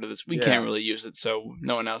as well get rid of this. We can't really use it, so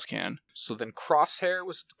no one else can. So then Crosshair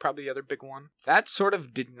was probably the other big one. That sort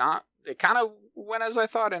of did not... It kind of went as I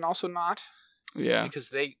thought, and also not. Yeah.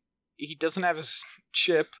 Because he doesn't have his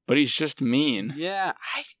chip, but he's just mean. Yeah,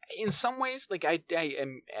 in some ways, like I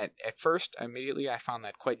am at first immediately I found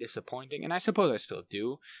that quite disappointing, and I suppose I still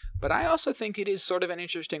do. But I also think it is sort of an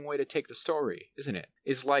interesting way to take the story, isn't it?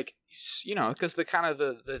 Is like, you know, because the kind of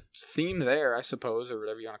the theme there, I suppose, or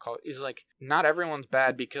whatever you want to call it, is like not everyone's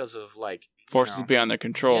bad because of like forces beyond their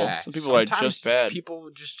control. Yeah, some people are just bad. People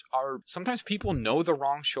just are. Sometimes people know the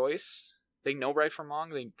wrong choice. They know right from wrong.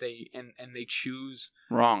 They choose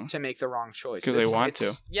wrong to make the wrong choice because they want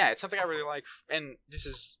to. Yeah, it's something I really like, and this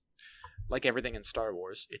is like everything in Star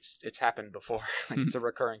Wars. It's happened before. Like, it's a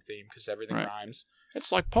recurring theme because everything rhymes.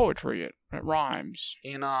 It's like poetry. It rhymes.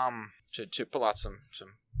 In to pull out some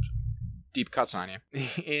deep cuts on you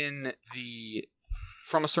in the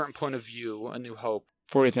From a Certain Point of View, A New Hope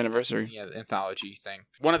 40th anniversary. Yeah, the anthology thing.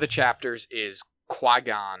 One of the chapters is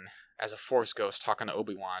Qui-Gon as a Force ghost talking to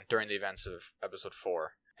Obi-Wan during the events of Episode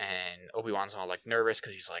 4. And Obi-Wan's all like nervous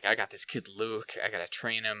because he's like, I got this kid Luke, I gotta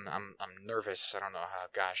train him. I'm nervous. I don't know how.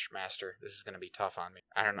 Gosh, Master, this is gonna be tough on me.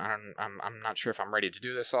 I'm not sure if I'm ready to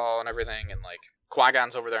do this all and everything. And like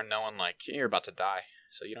Qui-Gon's over there knowing like you're about to die,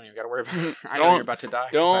 so you don't even gotta worry about it. I know you're about to die.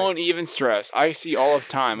 Don't even stress. I see all of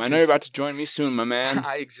time. I know you're about to join me soon, my man.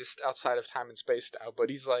 I exist outside of time and space now. But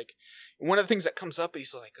he's like, one of the things that comes up,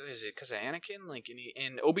 he's like, oh, is it because of Anakin? Like,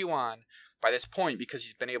 and Obi-Wan, by this point, because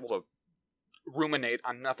he's been able to ruminate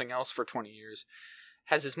on nothing else for 20 years,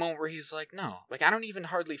 has this moment where he's like, no, like, I don't even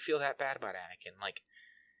hardly feel that bad about Anakin. Like,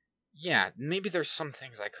 yeah, maybe there's some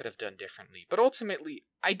things I could have done differently, but ultimately,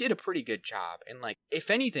 I did a pretty good job. And like,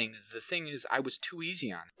 if anything, the thing is, I was too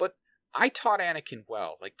easy on it. But I taught Anakin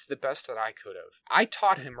well, like, to the best that I could have. I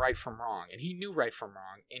taught him right from wrong, and he knew right from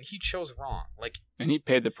wrong, and he chose wrong. Like, and he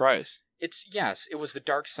paid the price. Yes, it was the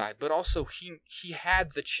dark side, but also he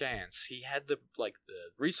had the chance. He had the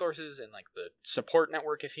resources and like the support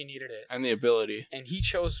network if he needed it. And the ability. And he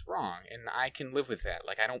chose wrong, and I can live with that.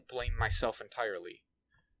 Like, I don't blame myself entirely.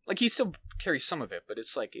 Like, he still carries some of it, but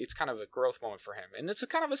it's like, it's kind of a growth moment for him. And it's a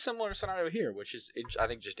kind of a similar scenario here, which is, I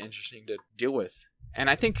think, just interesting to deal with.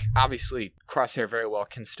 And I think, obviously, Crosshair very well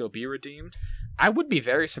can still be redeemed. I would be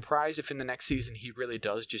very surprised if in the next season he really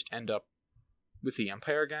does just end up with the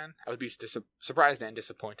Empire again. I would be surprised and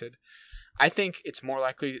disappointed. I think it's more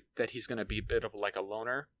likely that he's going to be a bit of like a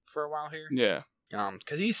loner for a while here. Yeah.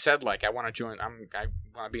 Because he said like, I want to join. I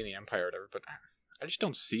want to be in the Empire or whatever, but I just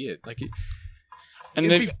don't see it. Like,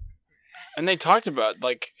 they talked about,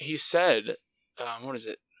 like, he said, what is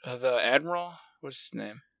it? The Admiral? What's his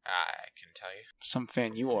name? I can tell you. Some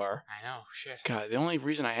fan you are. I know, shit. God, the only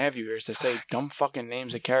reason I have you here is to say dumb fucking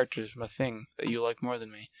names of characters, my thing that you like more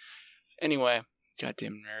than me. Anyway,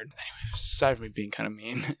 goddamn nerd. Anyway, aside from me being kind of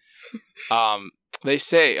mean, they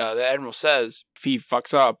say, the Admiral says, if he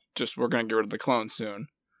fucks up, we're going to get rid of the clone soon.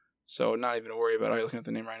 So not even to worry about. Are you looking at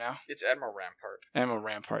the name right now? It's Admiral Rampart. Admiral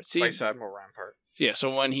Rampart. See, Vice Admiral Rampart. Yeah,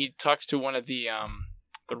 so when he talks to one of the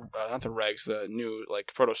not the regs, the new,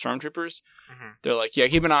 like, proto stormtroopers, they're like, yeah,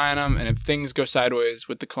 keep an eye on him, and if things go sideways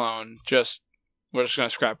with the clone, we're just going to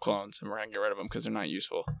scrap clones, and we're going to get rid of them because they're not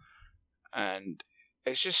useful. And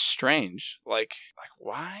it's just strange. Like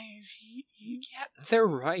why is he... Yeah, they're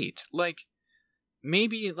right. Like,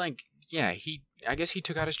 maybe, like, yeah, I guess he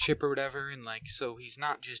took out his chip or whatever, and, like, so he's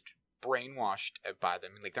not just brainwashed by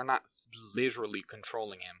them. Like, they're not literally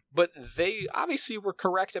controlling him. But they obviously were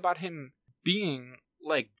correct about him being,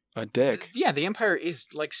 like... a dick. Yeah, the Empire is,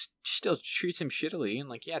 like, still treats him shittily, and,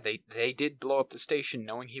 like, yeah, they did blow up the station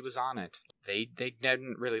knowing he was on it. They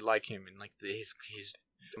didn't really like him, and, like, his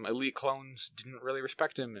elite clones didn't really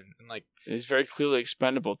respect him, and like... He's very clearly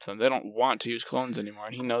expendable to them. They don't want to use clones anymore,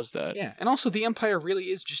 and he knows that. Yeah, and also the Empire really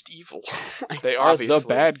is just evil. Like, they are obviously the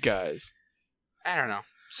bad guys. I don't know.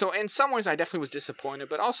 So in some ways I definitely was disappointed,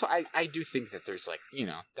 but also I do think that there's, like, you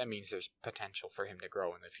know, that means there's potential for him to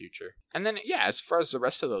grow in the future. And then, yeah, as far as the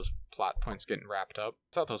rest of those plot points getting wrapped up,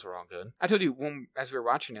 I thought those were all good. I told you, as we were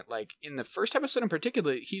watching it, like, in the first episode in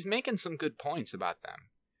particular, he's making some good points about them.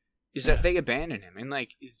 Is that they abandon him, and,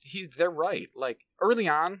 like, they're right. Like, early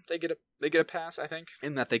on, they get a pass, I think,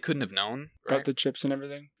 in that they couldn't have known, right? About the chips and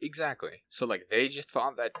everything. Exactly. So, like, they just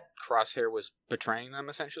thought that Crosshair was betraying them,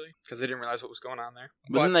 essentially, because they didn't realize what was going on there.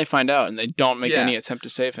 But then they find out, and they don't make any attempt to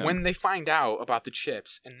save him. When they find out about the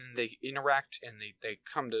chips, and then they interact, and they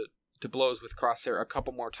come to blows with Crosshair a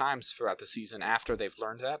couple more times throughout the season after they've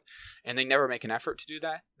learned that, and they never make an effort to do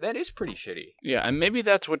that, that is pretty shitty. Yeah, and maybe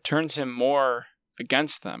that's what turns him more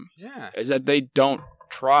against them. Yeah. Is that they don't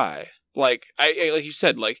try. Like, like you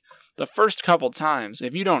said, like, the first couple times,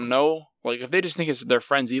 if you don't know, like, if they just think it's their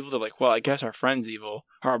friend's evil, they're like, well, I guess our friend's evil,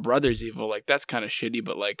 or our brother's evil, like, that's kind of shitty,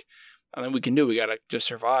 but, like, I mean, we gotta just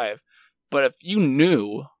survive. But if you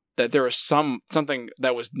knew that there was something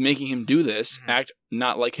that was making him do this, act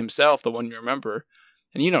not like himself, the one you remember,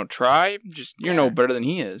 and you don't try, you're no better than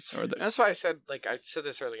he is. That's why I said, like, I said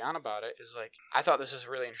this early on about it, is, like, I thought this was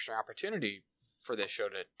a really interesting opportunity for this show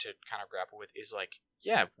to kind of grapple with, is, like,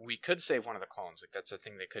 yeah, we could save one of the clones. Like, that's a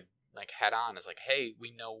thing they could, like, head on, is like, hey, we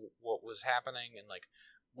know what was happening, and, like,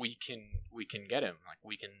 we can get him. Like,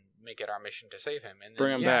 we can make it our mission to save him. And then,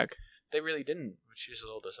 bring him back. They really didn't, which is a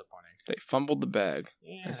little disappointing. They fumbled the bag,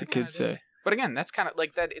 as the kids say. But again, that's kind of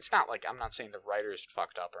like that. It's not like, I'm not saying the writers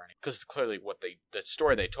fucked up or anything, because clearly the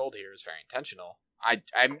story they told here is very intentional.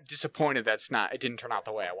 I'm disappointed it didn't turn out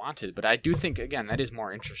the way I wanted, but I do think, again, that is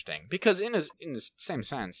more interesting, because in the same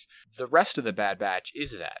sense, the rest of the Bad Batch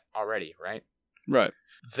is that already, right? Right.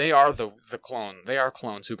 They are the clone. They are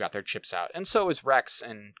clones who got their chips out, and so is Rex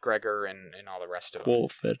and Gregor and all the rest of them.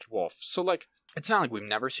 Wolf. So, like, it's not like we've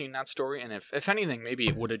never seen that story, and if anything, maybe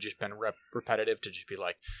it would have just been repetitive to just be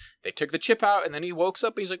like, they took the chip out, and then he woke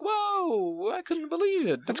up, and he's like, whoa, I couldn't believe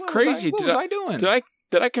it. That's crazy. What was I doing?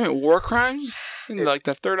 Did I commit war crimes in, like,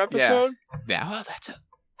 the third episode? Yeah, well,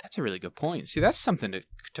 that's a really good point. See, that's something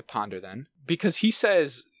to ponder then. Because he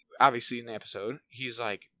says, obviously, in the episode, he's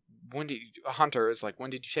like, Hunter is like, when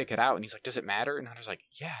did you take it out? And he's like, does it matter? And Hunter's like,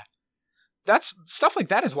 yeah. That's stuff like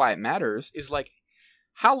that is why it matters, is like,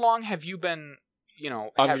 how long have you been, you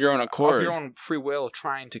know, of your own accord, of your own free will,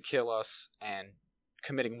 trying to kill us and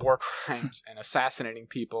committing war crimes and assassinating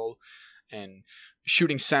people and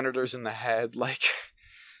shooting senators in the head? Like,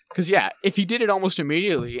 because, yeah, if he did it almost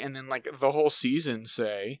immediately, and then, like, the whole season,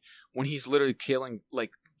 say, when he's literally killing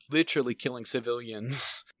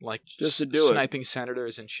civilians, like, just to do sniping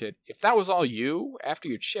senators and shit, if that was all you after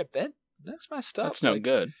your chip, that's messed up. That's no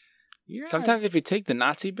good. Yeah. Sometimes if you take the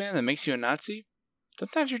Nazi ban that makes you a Nazi,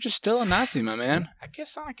 sometimes you're just still a Nazi, my man. I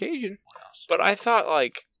guess on occasion. But I thought,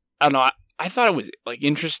 like, I don't know, I thought it was, like,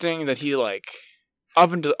 interesting that he, like,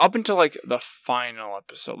 up until like the final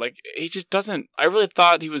episode, like, he just doesn't. I really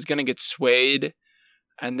thought he was gonna get swayed,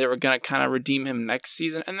 and they were gonna kind of redeem him next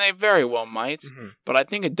season, and they very well might. Mm-hmm. But I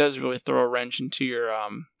think it does really throw a wrench into your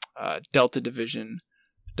Delta Determination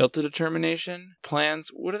plans.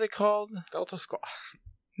 What are they called? Delta Squad.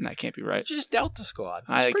 That can't be right. Just Delta Squad.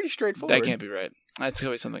 It's pretty straightforward. That can't be right. That's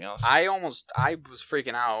gonna be something else. I was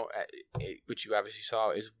freaking out, which you obviously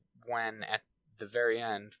saw, is when at the very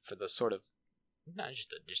end, for the sort of, not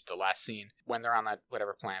just the last scene, when they're on that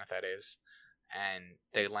whatever planet that is, and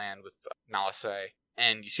they land with Nala Se,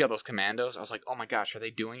 and you see all those commandos. I was like, oh my gosh, are they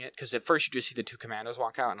doing it? Because at first you just see the 2 commandos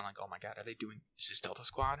walk out, and I'm like, oh my god, is this Delta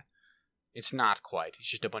Squad? It's not quite. It's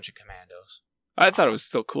just a bunch of commandos. I thought it was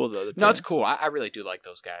still cool, though. No, it's cool. I really do like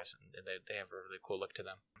those guys. They have a really cool look to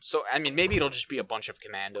them. So, I mean, maybe it'll just be a bunch of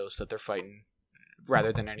commandos that they're fighting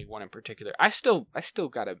rather than any one in particular. I still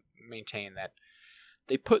gotta maintain that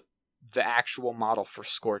they put the actual model for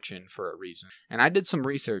Scorch in for a reason. And I did some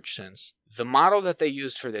research since. The model that they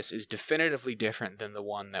used for this is definitively different than the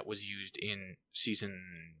one that was used in Season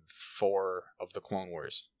 4 of the Clone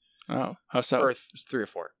Wars. Oh, how so? Or 3 or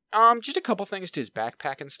 4. Just a couple things to his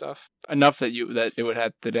backpack and stuff. Enough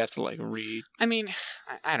that they'd have to like read. I mean,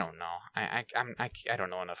 I don't know. I don't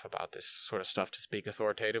know enough about this sort of stuff to speak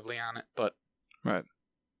authoritatively on it, but right.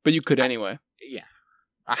 But you could anyway. Yeah,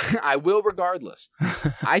 I will regardless.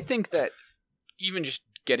 I think that even just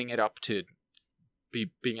getting it up to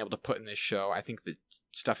being able to put in this show, I think that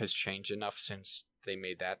stuff has changed enough since they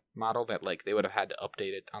made that model that like they would have had to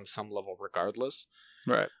update it on some level regardless.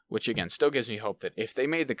 Right. Which, again, still gives me hope that if they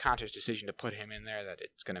made the conscious decision to put him in there, that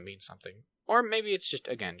it's going to mean something. Or maybe it's just,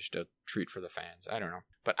 again, just a treat for the fans. I don't know.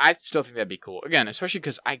 But I still think that'd be cool. Again, especially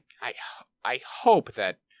because I hope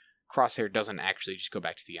that Crosshair doesn't actually just go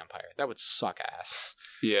back to the Empire. That would suck ass.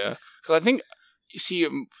 Yeah. So I think, you see,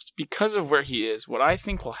 because of where he is, what I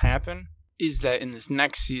think will happen is that in this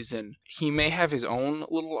next season, he may have his own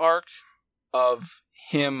little arc of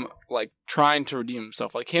him, like, trying to redeem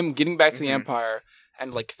himself. Like, him getting back to the Empire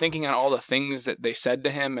and, like, thinking on all the things that they said to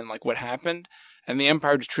him and, like, what happened. And the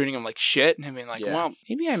Empire just treating him like shit. And him being like, well,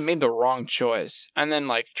 maybe I made the wrong choice. And then,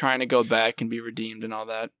 like, trying to go back and be redeemed and all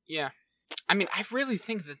that. Yeah. I mean, I really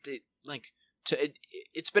think that,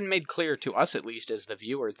 it's been made clear to us, at least, as the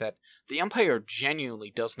viewer, that the Empire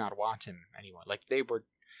genuinely does not want him anymore. Like, they were...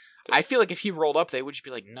 I feel like if he rolled up, they would just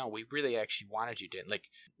be like, no, we really actually wanted you to. Like,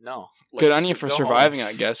 no. Like, good on you for surviving,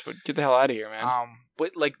 I guess, but get the hell out of here, man.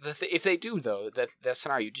 But, like, if they do, though, that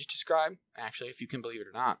scenario you just described, actually, if you can believe it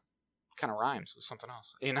or not, kind of rhymes with something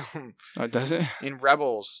else. You know? Oh, does it? In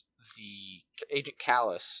Rebels, the Agent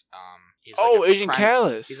Callus, Agent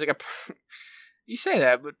Callus. He's like a... You say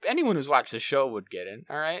that, but anyone who's watched the show would get it,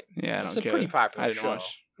 all right? Yeah, I don't It's get a pretty it. popular I didn't show.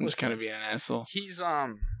 watch. I'm just kind of being an asshole.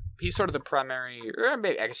 He's sort of the primary, or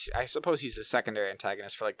maybe I suppose he's the secondary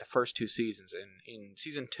antagonist for like the first 2 seasons. In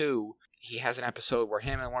season 2, he has an episode where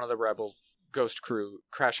him and one of the rebel ghost crew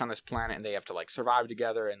crash on this planet, and they have to like survive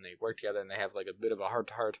together, and they work together, and they have like a bit of a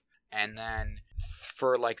heart-to-heart. And then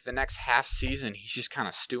for like the next half season, he's just kind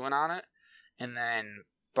of stewing on it. And then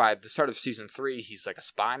by the start of season 3, he's like a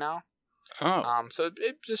spy now. Oh. So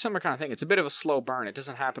it's a similar kind of thing. It's a bit of a slow burn. It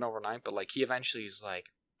doesn't happen overnight, but like he eventually is like,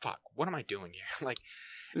 fuck, what am I doing here? Like,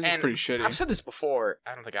 this is pretty shitty. I've said this before,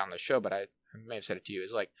 I don't think on the show, but I may have said it to you,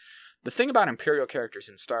 is like, the thing about Imperial characters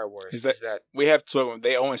in Star Wars is that we have to,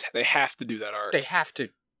 they have to do that art. They have to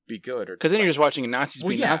be good. Because then you're just watching Nazis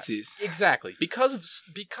be Nazis. Exactly.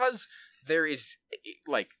 Because there is,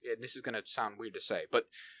 like, and this is going to sound weird to say, but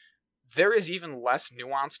there is even less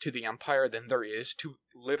nuance to the Empire than there is to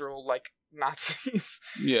literal, like, Nazis.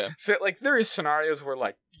 Yeah. So, like, there is scenarios where,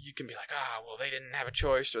 like, you can be like, well, they didn't have a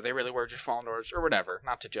choice, or they really were just following orders, or whatever,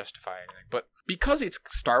 not to justify anything. But because it's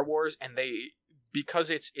Star Wars, and because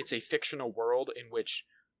it's a fictional world in which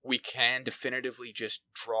we can definitively just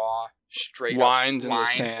draw straight lines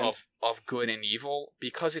of good and evil,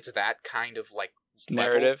 because it's that kind of, like,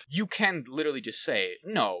 narrative, level, you can literally just say,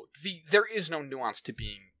 no, there is no nuance to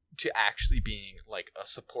actually being, like, a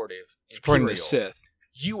supporting the Sith.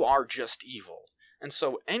 You are just evil. And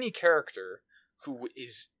so any character who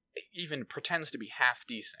is even pretends to be half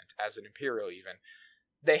decent as an Imperial even,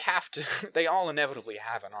 they all inevitably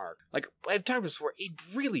have an arc. Like, I've talked before, it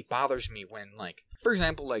really bothers me when, like, for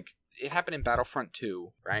example, like, it happened in Battlefront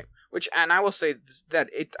 2, right? Which, and I will say that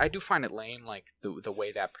I do find it lame, like, the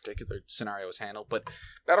way that particular scenario was handled, but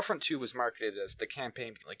Battlefront 2 was marketed as the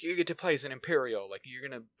campaign, like, you get to play as an Imperial, like, you're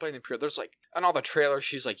gonna play an Imperial. There's, like, on all the trailers,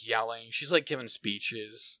 she's, like, yelling, she's, like, giving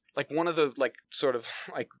speeches. Like, one of the, like, sort of,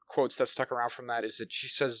 like, quotes that stuck around from that is that she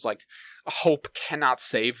says, like, hope cannot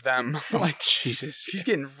save them. Like, Jesus. She's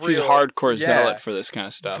getting real... She's a hardcore zealot for this kind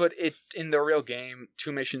of stuff. But in the real game,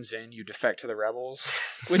 2 missions in, you defect to the rebels,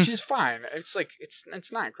 which is fine. It's, like,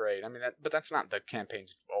 it's not great. I mean, but that's not the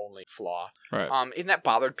campaign's only flaw. Right. And that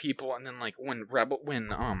bothered people, and then, like, when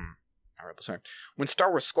Star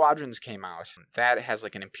Wars Squadrons came out, that has,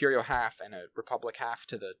 like, an Imperial half and a Republic half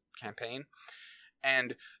to the campaign,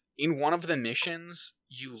 and in one of the missions,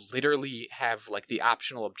 you literally have, like, the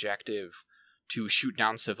optional objective to shoot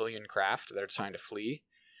down civilian craft that are trying to flee.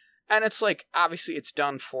 And it's, like, obviously it's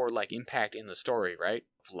done for, like, impact in the story, right?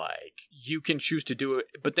 like, you can choose to do it,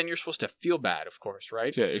 but then you're supposed to feel bad, of course,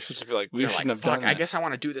 right? Yeah, you're supposed to be like, we shouldn't have done that. I guess I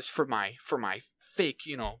want to do this for my fake,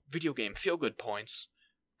 video game feel-good points,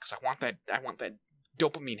 because I want that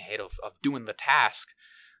dopamine hit of doing the task.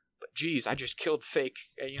 But geez, I just killed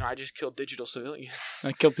I just killed digital civilians.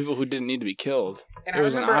 I killed people who didn't need to be killed. And I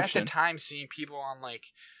remember at the time seeing people on, like,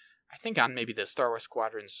 I think on maybe the Star Wars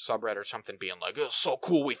Squadrons subreddit or something being like, "It was so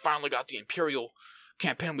cool, we finally got the Imperial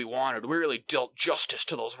campaign we wanted. We really dealt justice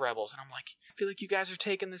to those rebels." And I'm like, I feel like you guys are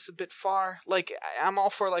taking this a bit far. Like, I'm all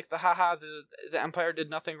for, like, the haha, the Empire did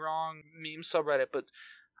nothing wrong meme subreddit, but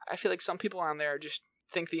I feel like some people on there just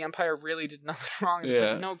think the Empire really did nothing wrong. It's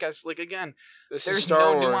like, no, guys, like, again, there's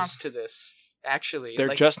no nuance to this, actually.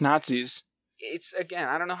 They're just Nazis. It's, again,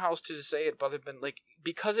 I don't know how else to say it other than, like,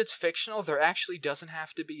 because it's fictional, there actually doesn't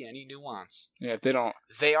have to be any nuance. Yeah, they don't.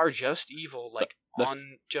 They are just evil, like,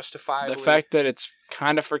 unjustifiably. The fact that it's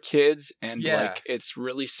kind of for kids and, like, it's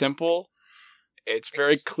really simple, it's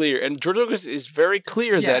very clear. And George Lucas is very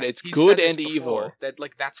clear that it's good and evil. That,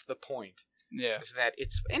 like, that's the point. Yeah. Is that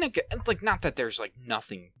it's, and like, not that there's, like,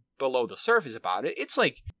 nothing below the surface about it. It's,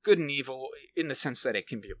 like, good and evil in the sense that it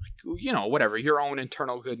can be, like, whatever, your own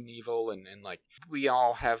internal good and evil, and like, we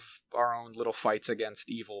all have our own little fights against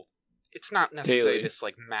evil. It's not necessarily this,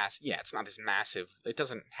 like, it's not this massive, it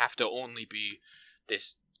doesn't have to only be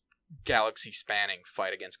this galaxy-spanning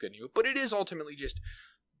fight against good and evil, but it is ultimately just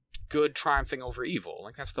good triumphing over evil.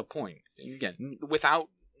 Like, that's the point. And again, without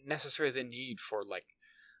necessarily the need for, like,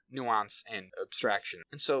 nuance and abstraction.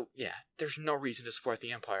 And so, there's no reason to support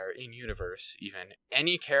the Empire in universe, even.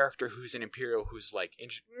 Any character who's an Imperial who's, like,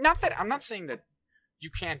 I'm not saying that you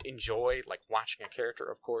can't enjoy, like, watching a character,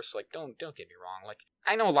 of course. Like, don't get me wrong. Like,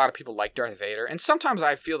 I know a lot of people like Darth Vader, and sometimes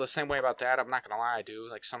I feel the same way about that. I'm not gonna lie, I do.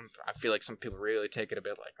 Like, I feel like some people really take it a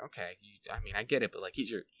bit like, okay, I get it, but, like,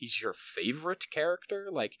 he's your favorite character?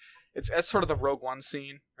 Like, it's sort of the Rogue One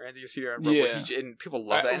scene, right? You see Rogue One, and people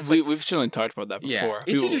love that. We've certainly talked about that before.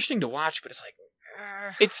 Yeah, it's interesting to watch, but it's like,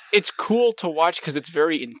 It's cool to watch because it's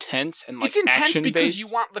very intense and, like, it's intense action-based. Because you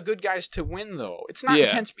want the good guys to win, though. It's not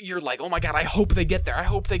intense, but you're like, oh my god, I hope they get there. I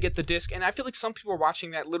hope they get the disc. And I feel like some people are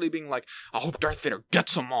watching that literally being like, I hope Darth Vader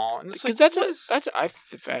gets them all. And it's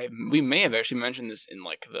like, we may have actually mentioned this in,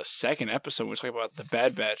 like, the second episode when we talk about the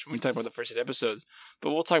Bad Batch. When we talk about the first 8 episodes,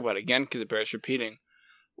 but we'll talk about it again because it bears repeating.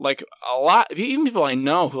 Like, a lot, even people I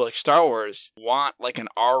know who like Star Wars want, like, an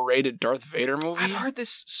R-rated Darth Vader movie. I've heard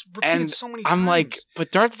this repeated so many times. I'm like,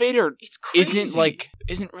 but Darth Vader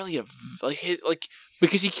isn't really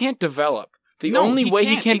because he can't develop. The only way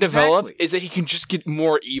he can develop is that he can just get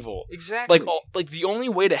more evil. Exactly. Like the only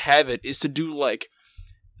way to have it is to do, like,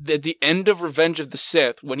 the end of Revenge of the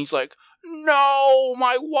Sith when he's like, no,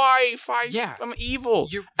 my wife, I'm evil.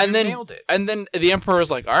 You nailed it. And then the Emperor's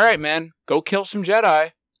like, all right, man, go kill some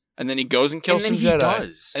Jedi. And then he goes and kills some Jedi.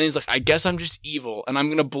 Does. And he's like, I guess I'm just evil, and I'm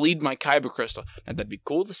going to bleed my Kyber crystal. Now, that'd be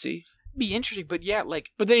cool to see. Be interesting, but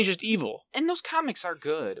but then he's just evil. And those comics are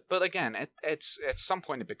good, but again, at some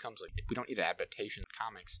point it becomes like, we don't need adaptation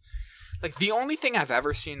comics. Like, the only thing I've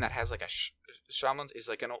ever seen that has, like, a semblance is,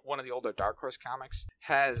 like, one of the older Dark Horse comics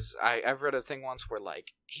I've read a thing once where,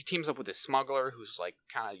 like, he teams up with this smuggler who's, like,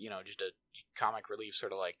 kind of, just a comic relief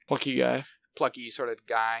sort of, like, plucky sort of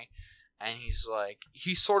guy. And he's like,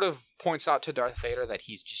 he sort of points out to Darth Vader that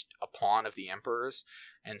he's just a pawn of the Emperor's,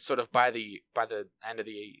 and sort of by the end of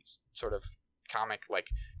the sort of comic, like,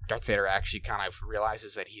 Darth Vader actually kind of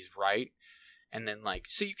realizes that he's right, and then, like,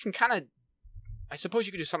 so you can kind of, I suppose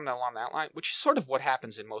you could do something along that line, which is sort of what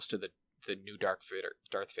happens in most of the new Darth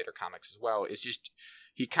Vader comics as well. Is just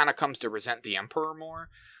he kind of comes to resent the Emperor more,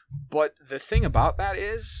 but the thing about that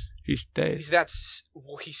is, he stays.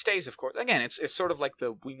 He stays, of course. Again, it's sort of like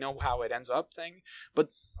the we know how it ends up thing. But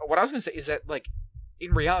what I was going to say is that, like,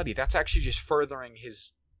 in reality, that's actually just furthering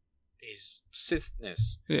his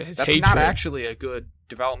Sithness. Yeah, his that's hatred. Not actually a good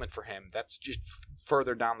development for him. That's just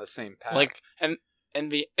further down the same path. Like, and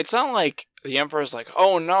it's not like the Emperor's like,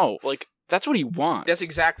 oh no, like, that's what he wants. That's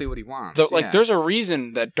exactly what he wants. There's a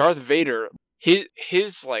reason that Darth Vader,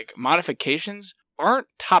 his like modifications aren't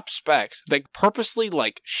top specs. Like, purposely,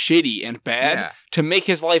 like, shitty and bad to make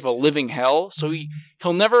his life a living hell. So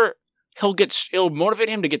it'll motivate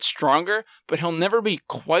him to get stronger, but he'll never be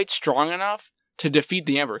quite strong enough to defeat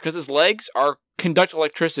the Emperor because his legs conduct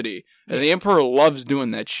electricity, and the Emperor loves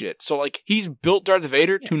doing that shit. So, like, he's built Darth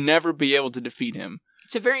Vader to never be able to defeat him.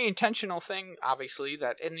 It's a very intentional thing, obviously,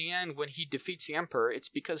 that in the end, when he defeats the Emperor, it's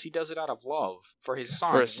because he does it out of love for his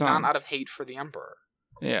son, not out of hate for the Emperor.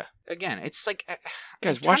 Yeah. Again, it's like...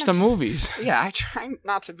 Guys, watch the movies. Yeah, I try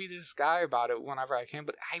not to be this guy about it whenever I can,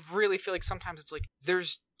 but I really feel like sometimes it's like,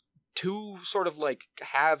 there's two sort of like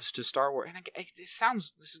halves to Star Wars, and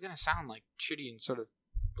this is gonna sound like shitty and sort of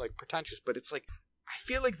like pretentious, but it's like I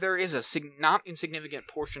feel like there is a not insignificant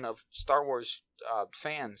portion of Star Wars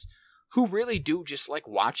fans who really do just like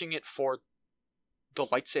watching it for the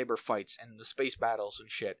lightsaber fights and the space battles and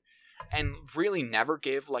shit, and really never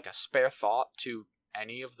give like a spare thought to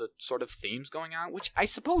any of the sort of themes going on, which I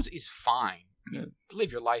suppose is fine. Yeah.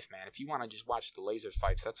 Live your life, man. If you want to just watch the laser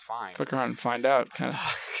fights, that's fine. Click around and find out. Kind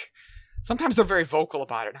of. Sometimes they're very vocal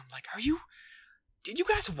about it. And I'm like, did you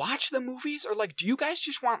guys watch the movies? Or like, do you guys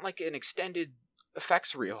just want like an extended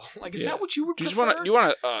effects reel? Like, is that what you would prefer? You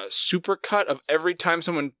want a super cut of every time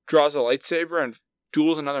someone draws a lightsaber and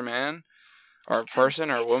duels another man? Or a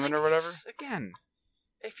person or a woman or whatever? Again,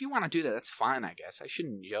 if you want to do that, that's fine, I guess. I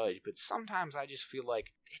shouldn't judge, but sometimes I just feel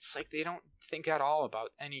like it's like they don't think at all about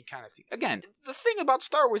any kind of thing. Again, the thing about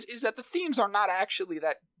Star Wars is that the themes are not actually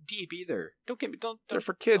that deep either. They're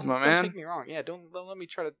for kids, my man. Don't take me wrong. Yeah, don't let me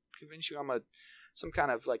try to convince you I'm some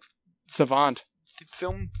kind of like savant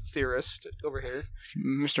film theorist over here.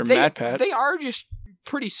 Mr. Mad Pat. They are just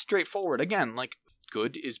pretty straightforward. Again, like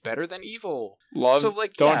good is better than evil. Love,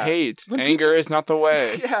 don't hate. Anger is not the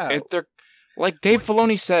way. Yeah. They're like Dave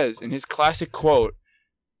Filoni says in his classic quote,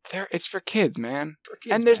 it's for kids, man.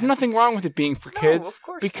 And there's nothing wrong with it being for kids. Of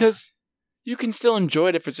course because you can still enjoy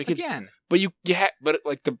it if it's for kids. Again. But but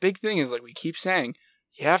like the big thing is, like we keep saying,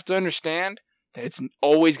 you have to understand that it's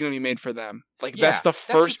always going to be made for them. Like that's the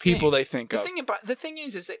first people they think of. The thing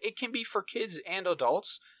is that it can be for kids and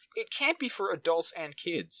adults. It can't be for adults and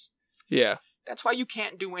kids. Yeah. That's why you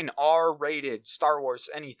can't do an R-rated Star Wars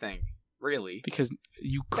anything, really. Because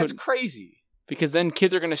you couldn't. That's crazy. Because then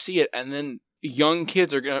kids are going to see it, and then young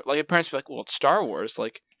kids are going to, like, parents be like, well, it's Star Wars.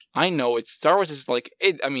 Like, I know Star Wars is like,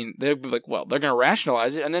 they'll be like, well, they're going to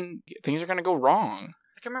rationalize it, and then things are going to go wrong.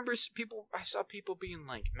 Like, I remember I saw people being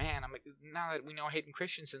like, man, I'm like, now that we know Hayden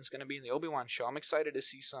Christensen's going to be in the Obi-Wan show, I'm excited to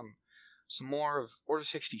see some more of Order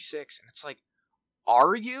 66. And it's like,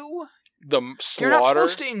 are you? The slaughter. You're not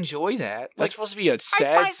supposed to enjoy that. That's supposed to be a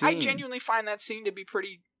sad scene. I genuinely find that scene to be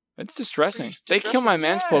pretty... It's distressing. They kill my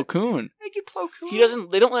man's Plo Koon. They kill Plo Koon.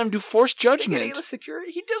 They don't let him do Force judgment. They get A-list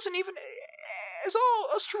security. He doesn't even... As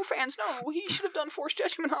all us true fans know, he should have done Force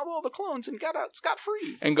judgment on all the clones and got out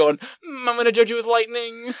scot-free. And going, I'm going to judge you with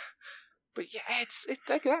lightning. But yeah,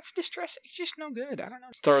 that's distressing. It's just no good. I don't know.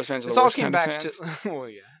 Star Wars fans are the worst kind of fans. Oh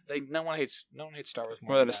yeah, no one hates Star Wars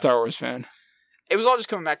more than a Star Wars fan. It was all just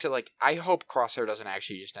coming back to like, I hope Crosshair doesn't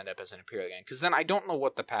actually just end up as an Imperial gang, because then I don't know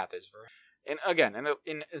what the path is for him. And again,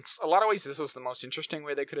 in a lot of ways, this was the most interesting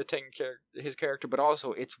way they could have taken his character, but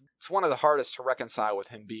also it's one of the hardest to reconcile with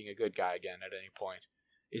him being a good guy again at any point.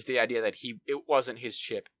 Is the idea that it wasn't his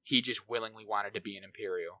ship; he just willingly wanted to be an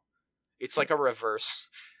Imperial. It's like a reverse.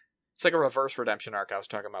 It's like a reverse redemption arc I was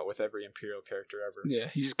talking about with every Imperial character ever. Yeah,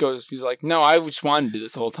 he just goes. He's like, no, I just wanted to do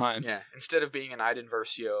this the whole time. Yeah, instead of being an Iden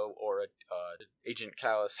Versio or a Agent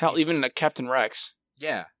Callus. Hell, even a Captain Rex.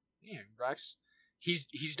 Yeah, Rex.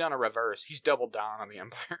 He's done a reverse. He's doubled down on the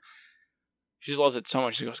Empire. She just loves it so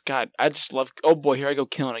much. She goes, God, I just love... Oh boy, here I go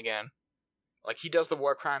killing again. Like, he does the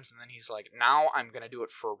war crimes, and then he's like, now I'm gonna do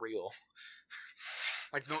it for real.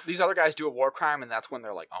 Like, these other guys do a war crime, and that's when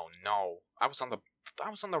they're like, oh no, I was on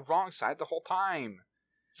the wrong side the whole time.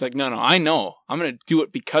 It's like, no, I know. I'm gonna do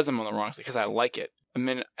it because I'm on the wrong side, because I like it. I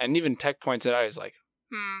mean, and even Tech points it out, he's like,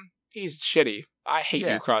 he's shitty. I hate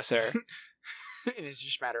you, Crosshair. In his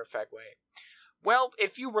just matter-of-fact way. Well,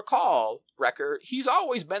 if you recall, Wrecker, he's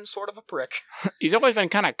always been sort of a prick. He's always been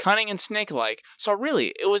kind of cunning and snake-like. So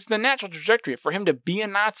really, it was the natural trajectory for him to be a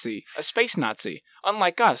Nazi, a space Nazi,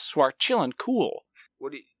 unlike us, who are chill and cool.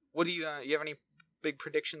 What do you have any big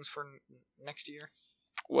predictions for next year?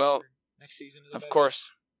 Well, next season? Of course,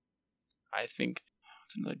 I think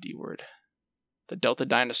what's another D word? The Delta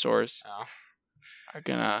dinosaurs are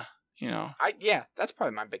gonna, that's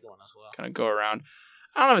probably my big one as well. Gonna go around.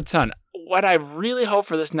 I don't have a ton. What I really hope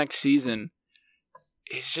for this next season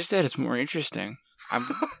is just that it's more interesting.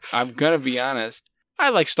 I'm gonna be honest. I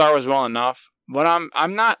like Star Wars well enough, but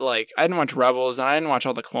I'm not like, I didn't watch Rebels and I didn't watch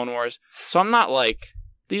all the Clone Wars, so I'm not like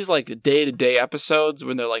these like day-to-day episodes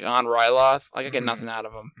when they're like on Ryloth. Like I get nothing out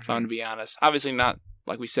of them, if I'm to be honest. Obviously not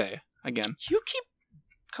like we say again. You keep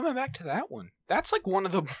coming back to that one. That's like one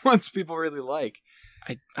of the ones people really like.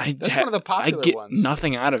 That's one of the popular ones. I get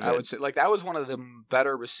nothing out of it. I would say, like, that was one of the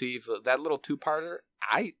better received. That little two-parter,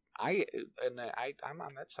 I'm on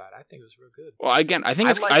that side. I think it was real good. Well, again, I think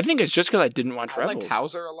it's just because I didn't watch Rebels. I liked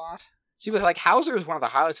Hauser a lot. See, but like Hauser is one of the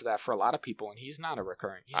highlights of that for a lot of people, and he's not a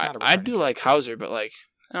recurring. I do like Hauser, but like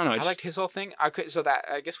I don't know. I liked his whole thing. I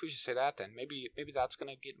guess we should say that then. Maybe that's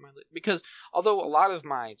gonna get my because although a lot of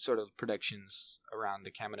my sort of predictions around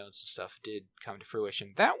the cameo notes and stuff did come to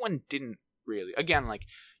fruition, that one didn't really. Again, like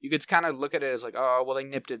you could kind of look at it as like, oh well,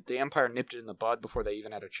 the Empire nipped it in the bud before they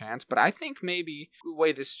even had a chance. But I think maybe the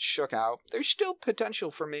way this shook out, there's still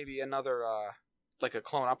potential for maybe another like a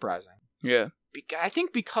clone uprising. Yeah. I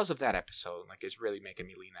think because of that episode, like, is really making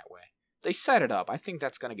me lean that way. They set it up. I think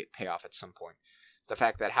that's going to get payoff at some point. The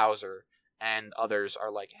fact that Hauser and others are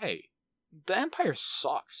like, hey, the Empire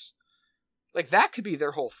sucks. Like, that could be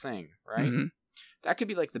their whole thing, right? Mm-hmm. That could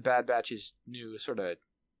be, like, the Bad Batch's new sort of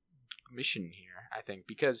mission here, I think.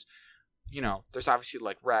 Because, you know, there's obviously,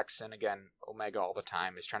 like, Rex and, again, Omega all the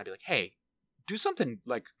time is trying to be like, hey, do something,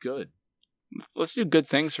 like, good. Let's do good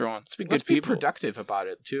things for once. Let's be good people. Let's be productive about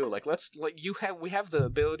it too. Like we have the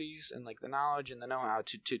abilities and like the knowledge and the know-how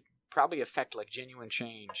to probably affect like genuine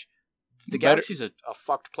change. The galaxy's a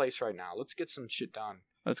fucked place right now. Let's get some shit done.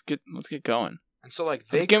 Let's get going. And so like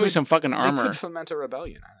give me some fucking armor. They could foment a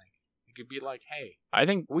rebellion. I think it could be like, hey, I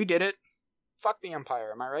think we did it. Fuck the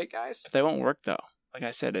Empire. Am I right, guys? But they won't work though. Like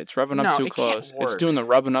I said, it's rubbing up too close. It's doing the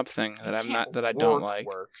rubbing up thing that I don't like.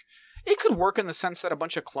 It could work in the sense that a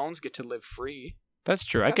bunch of clones get to live free. That's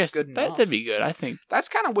true. I guess that'd be good. I think that's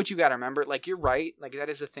kind of what you got to remember. Like you're right. Like that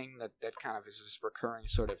is a thing that kind of is this recurring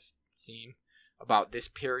sort of theme about this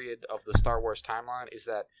period of the Star Wars timeline is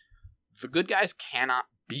that the good guys cannot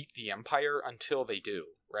beat the Empire until they do.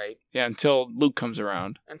 Right? Yeah. Until Luke comes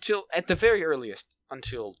around. Until at the very earliest,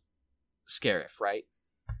 until Scarif. Right?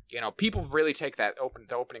 You know, people really take the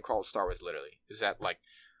opening crawl of Star Wars literally. Is that like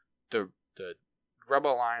the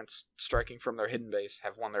Rebel Alliance, striking from their hidden base,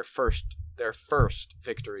 have won their first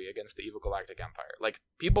victory against the evil Galactic Empire. Like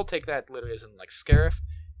people take that literally as in like Scarif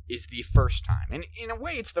is the first time, and in a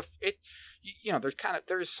way, you know,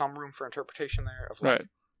 there is some room for interpretation there of like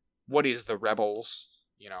what is the rebels,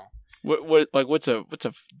 you know. What's a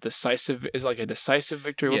decisive is like a decisive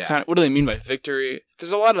victory? Yeah. What do they mean by victory?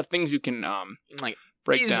 There's a lot of things you can like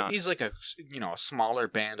break down. He's like a smaller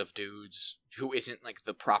band of dudes who isn't like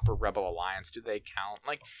the proper Rebel Alliance. Do they count?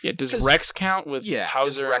 Like does Rex count with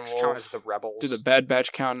Hauser? Does Rex and count as the rebels? Do the Bad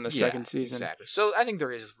Batch count in the second season? Exactly. So I think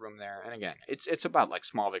there is room there. And again, it's about like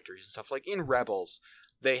small victories and stuff. Like in Rebels,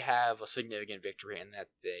 they have a significant victory in that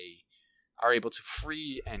they are able to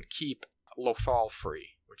free and keep Lothal free,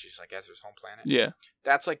 which is like Ezra's home planet. Yeah.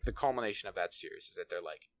 That's like the culmination of that series, is that they're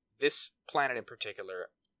like, this planet in particular,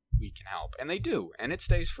 we can help. And they do. And it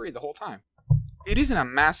stays free the whole time. It isn't a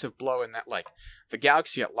massive blow in that, like, the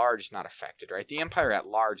galaxy at large is not affected, right? The Empire at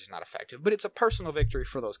large is not affected, but it's a personal victory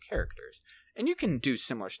for those characters. And you can do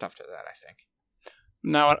similar stuff to that, I think.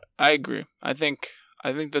 No, I agree. I think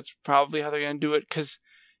that's probably how they're going to do it, because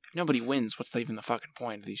if nobody wins, what's even the fucking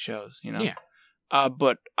point of these shows, you know? Yeah.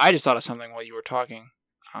 But I just thought of something while you were talking.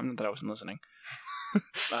 Not that I wasn't listening.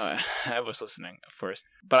 I was listening, of course.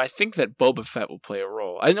 But I think that Boba Fett will play a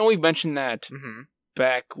role. I know we mentioned that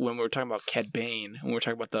back when we were talking about Cad Bane, when we were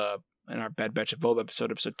talking about in our Bad Batch of Boba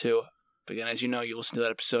episode 2. But again, as you know, you listen to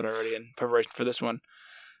that episode already in preparation for this one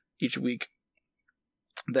each week.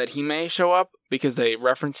 That he may show up because they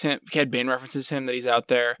reference him. Cad Bane references him, that he's out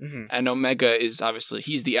there, and Omega is obviously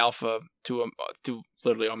he's the alpha to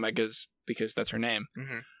literally Omega's, because that's her name.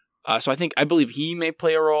 So I believe he may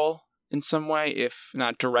play a role in some way, if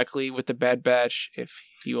not directly with the Bad Batch, if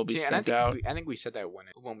he will be sent out. I think we said that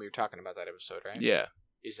when we were talking about that episode, right? Yeah.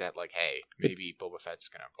 Is that like, hey, maybe Boba Fett's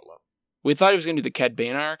gonna pull up? We thought he was gonna do the Cad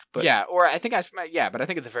Bane arc, but but I think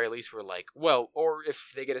at the very least we're like, well, or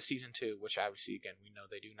if they get a season 2, which obviously again we know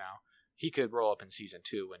they do now, he could roll up in season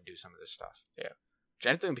 2 and do some of this stuff. Yeah.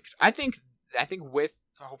 I think with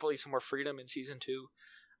hopefully some more freedom in season 2,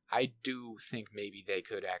 I do think maybe they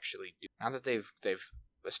could actually do, now that they've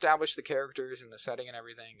established the characters and the setting and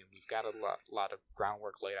everything, and we've got a lot of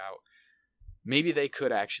groundwork laid out, maybe they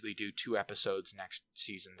could actually do 2 episodes next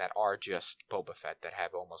season that are just Boba Fett, that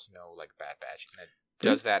have almost no like Bad Batch, and it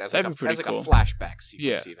does that as like a flashback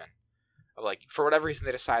sequence even. Like, for whatever reason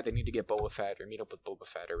they decide they need to get Boba Fett or meet up with Boba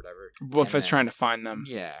Fett or whatever. Boba Fett's trying to find them.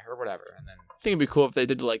 Yeah, or whatever. And then I think it'd be cool if they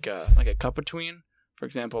did like a cut between. For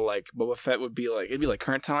example, like Boba Fett would be like, it'd be like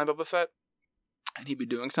current timeline Boba Fett, and he'd be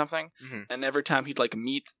doing something, and every time he'd like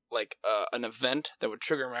meet like an event that would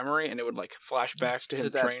trigger memory, and it would like flash back to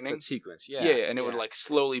him training that sequence. Yeah, and it would like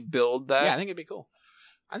slowly build that. Yeah, I think it'd be cool.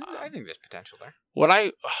 I think there's potential there. What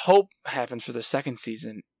I hope happens for the second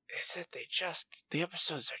season is that the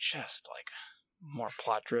episodes are just like more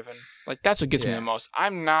plot driven. Like that's what gets me the most.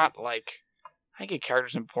 I'm not like, I get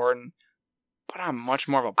characters important, but I'm much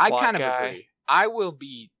more of a plot guy. Agree. I will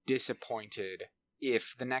be disappointed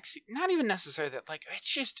if the next, not even necessarily that, like,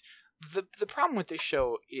 it's just, the problem with this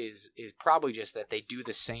show is probably just that they do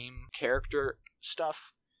the same character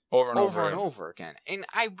stuff over and over again. And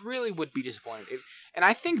I really would be disappointed and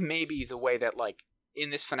I think maybe the way that, like, in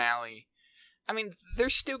this finale, I mean,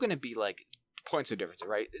 there's still going to be, like, points of difference,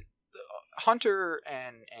 right? Hunter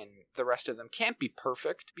and the rest of them can't be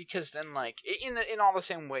perfect, because then, like, in all the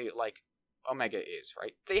same way, like, Omega is,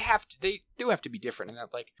 right? They do have to be different in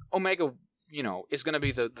that, like, Omega, you know, is going to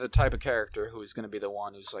be the type of character who is going to be the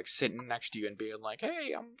one who's, like, sitting next to you and being like,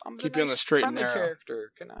 hey, I'm keep the you on nice, the straight and friendly narrow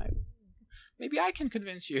character. Maybe I can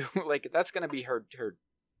convince you. Like, that's going to be her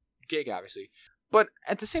gig, obviously. But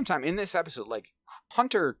at the same time, in this episode, like,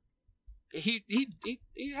 Hunter, he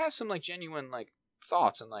has some, like, genuine, like,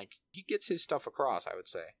 thoughts, and, like, he gets his stuff across, I would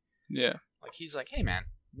say. Yeah. Like, he's like, hey, man,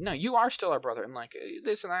 no, you are still our brother, and, like,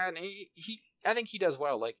 this and that, and I think he does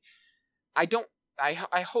well. Like, I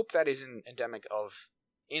hope that is endemic of,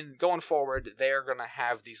 in going forward, they are gonna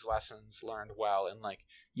have these lessons learned well, and, like,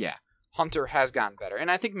 yeah, Hunter has gotten better,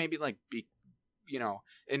 and I think maybe, like, you know,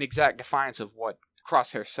 in exact defiance of what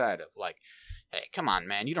Crosshair said, of, like, hey, come on,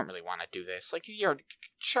 man, you don't really want to do this. Like,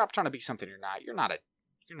 stop trying to be something you're not. You're not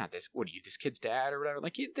this. What are you, this kid's dad or whatever?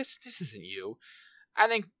 Like, this isn't you. I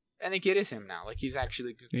think it is him now. Like, he's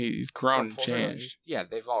actually grown and changed. Yeah,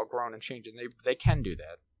 they've all grown and changed, and they can do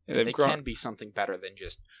that. Yeah, they can be something better than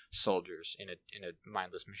just soldiers in a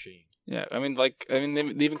mindless machine. Yeah, I mean, they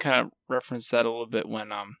even kind of reference that a little bit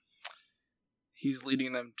when he's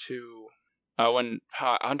leading them to when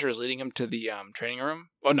Hunter is leading him to the training room.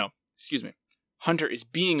 Oh no, excuse me. Hunter is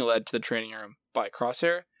being led to the training room by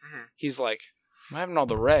Crosshair. Mm-hmm. He's like, I'm having all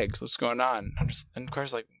the regs. What's going on? And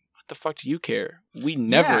Crosshair's like, what the fuck do you care? We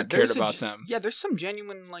never cared about them. Yeah, there's some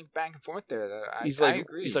genuine, like, back and forth there that I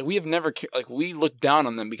agree. He's like, we have never like, we looked down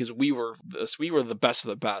on them because we were the best of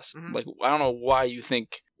the best. Mm-hmm. Like, I don't know why you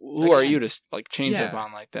think, who are you to, like, change their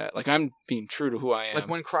bond like that? Like, I'm being true to who I am. Like,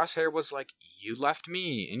 when Crosshair was like, you left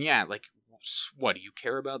me, and yeah, like, what, do you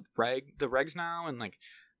care about the regs now? And, like,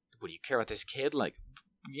 what, do you care about this kid? Like,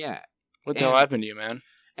 yeah. What the hell happened to you, man?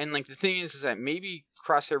 And, like, the thing is that maybe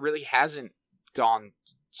Crosshair really hasn't gone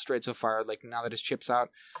straight so far, like, now that his chip's out.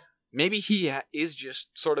 Maybe he is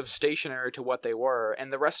just sort of stationary to what they were,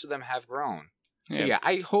 and the rest of them have grown. So, yeah,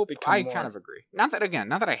 I hope, I kind of agree. Not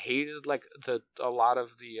that I hated, like, a lot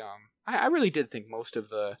of the, I really did think most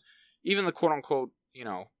of even the quote-unquote, you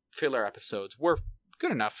know, filler episodes were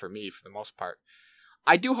good enough for me for the most part.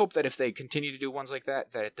 I do hope that if they continue to do ones like that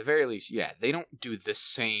at the very least, yeah, they don't do the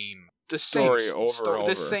same story over and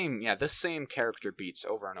over. The same character beats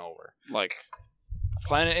over and over. Like,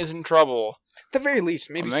 planet is in trouble. At the very least,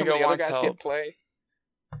 maybe Omega, some of the other guys get play.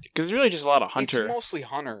 Because it's really just a lot of Hunter. It's mostly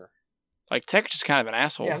Hunter. Like, Tech's just kind of an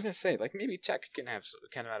asshole. Yeah, I was gonna say, like, maybe Tech can have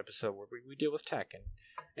kind of an episode where we deal with Tech,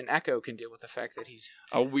 and Echo can deal with the fact that he's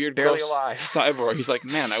a weird, barely alive cyborg. He's like,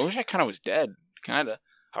 man, I wish I kind of was dead. Kind of.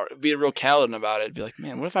 Be a real Kaladin about it. Be like,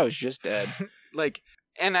 man, what if I was just dead? Like,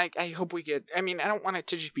 and I hope we get, I mean, I don't want it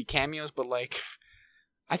to just be cameos, but, like,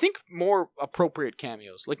 I think more appropriate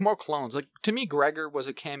cameos, like more clones. Like, to me, Gregor was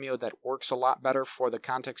a cameo that works a lot better for the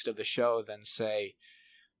context of the show than, say,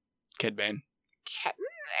 Cad Bane.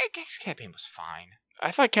 I guess Cad Bane was fine.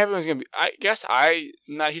 I thought Cad Bane was going to be, I guess I'm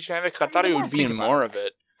not a huge fan of it because I thought he would be in more of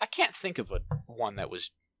it. I can't think of one that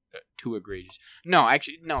was too egregious. No,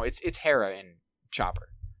 actually, no, it's Hera and Chopper.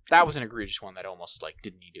 That was an egregious one that almost, like,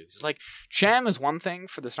 didn't need to exist. Like, Cham is one thing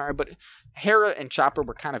for the scenario, but Hera and Chopper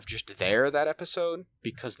were kind of just there that episode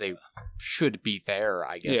because they should be there,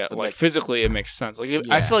 I guess. Yeah, but, like, physically it makes sense. Like,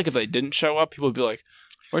 I feel like if they didn't show up, people would be like,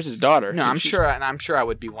 where's his daughter? No, I'm sure I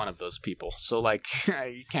would be one of those people. So, like,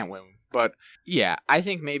 you can't win. But, yeah, I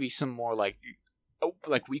think maybe some more, like,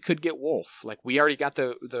 we could get Wolf. Like, we already got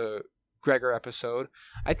the Gregor episode.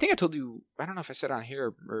 I think I told you, I don't know if I said it on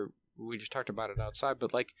here or we just talked about it outside,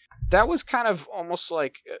 but, like, that was kind of almost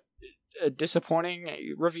like a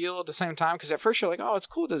disappointing reveal at the same time, because at first you're like, oh, it's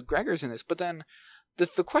cool that Gregor's in this, but then the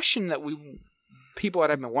question that people that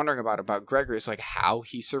have been wondering about Gregor is, like, how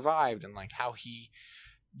he survived, and, like, how he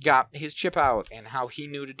got his chip out, and how he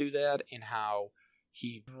knew to do that, and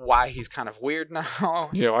why he's kind of weird now.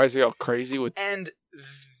 Yeah, why is he all crazy with... And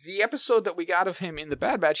the episode that we got of him in the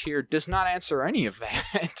Bad Batch here does not answer any of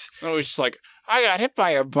that. No, it's just like, I got hit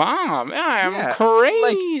by a bomb. I'm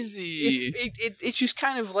crazy. Like, it just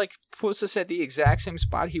kind of, like, puts us at the exact same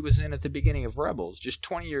spot he was in at the beginning of Rebels, just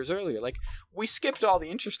 20 years earlier. Like, we skipped all the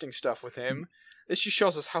interesting stuff with him. This just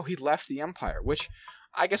shows us how he left the Empire, which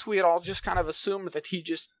I guess we had all just kind of assumed that he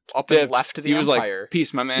just up and left the Empire. He was like,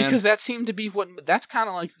 peace, my man. Because that seemed to be that's kind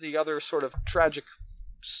of like the other sort of tragic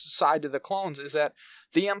side to the clones is that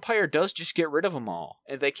the Empire does just get rid of them all,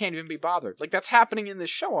 and they can't even be bothered. Like, that's happening in this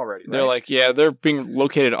show already, right? They're like, yeah, they're being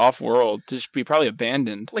located off-world to just be probably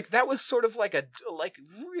abandoned. Like, that was sort of like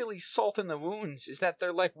really salt in the wounds, is that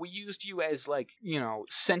they're like, we used you as, like, you know,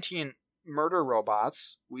 sentient murder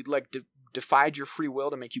robots. We'd, like, defied your free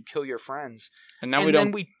will to make you kill your friends. And now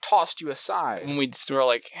then we tossed you aside. And we're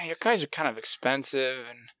like, hey, your guys are kind of expensive,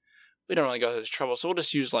 and we don't really go through this trouble, so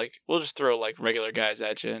we'll just throw, like, regular guys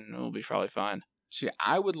at you, and we'll be probably fine. See,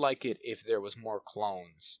 I would like it if there was more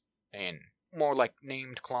clones, and more, like,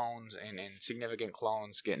 named clones and significant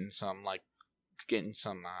clones getting some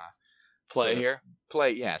play here.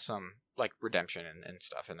 Some, like, redemption and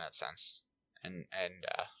stuff in that sense. And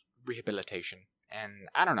rehabilitation. And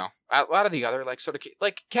I don't know, a lot of the other, like, sort of,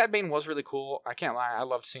 like, Cad Bane was really cool. I can't lie, I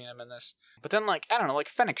loved seeing him in this. But then, like, I don't know, like,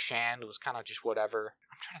 Fennec Shand was kind of just whatever.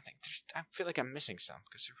 I'm trying to think. I feel like I'm missing some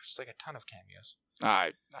because there was, like, a ton of cameos.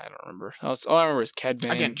 I don't remember. All I remember is Cad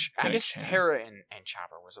Bane. Again, I guess Hera and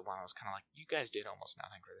Chopper was the one I was kind of like, you guys did almost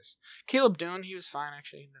nothing for this. Caleb Dune, he was fine,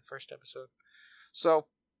 actually, in the first episode. So,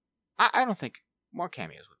 I don't think more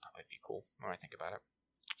cameos would probably be cool when I think about it.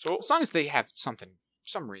 So, as long as they have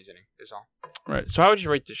some reasoning is all. Right. So how would you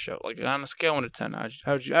rate this show? Like, on a scale of 1 to 10,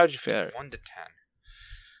 how'd you feel? 1 to 10.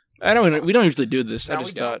 I know we don't usually do this. No, I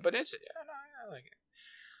just thought, but I like it.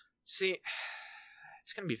 See,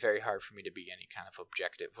 it's gonna be very hard for me to be any kind of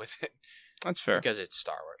objective with it. That's fair because it's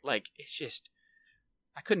Star Wars. Like, it's just,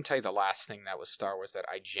 I couldn't tell you the last thing that was Star Wars that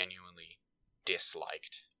I genuinely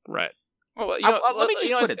disliked. Right. Well, let me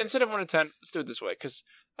just put it instead of 1 to 10, let's do it this way. Because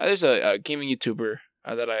there's a gaming YouTuber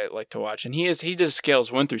that I like to watch, and he does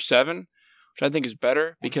scales 1 through 7, which I think is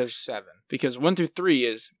better because 1 through 3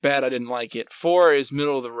 is bad. I didn't like it. 4 is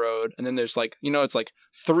middle of the road, and then there's like, it's like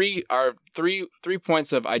 3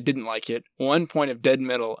 points of I didn't like it, 1 point of dead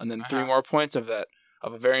middle, and then 3 more points of a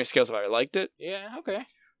varying scales of I liked it. Yeah. Okay.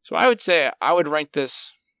 So I would say I would rank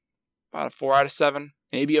this about a 4 out of 7,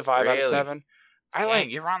 maybe a 5 out of 7.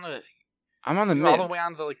 You're on the. I'm on the mid. All the way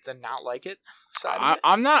on the the not like it side.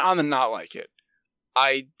 I'm not on the not like it.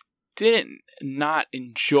 I didn't not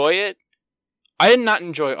enjoy it. I did not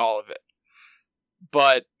enjoy all of it.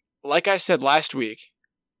 But like I said last week,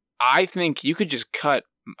 I think you could just cut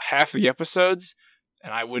half the episodes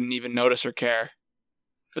and I wouldn't even notice or care.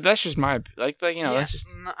 But that's just my that's just.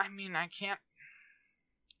 I mean, I can't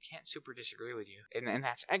super disagree with you. And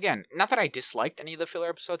that's, again, not that I disliked any of the filler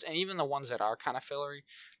episodes, and even the ones that are kind of fillery,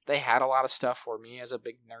 they had a lot of stuff where me as a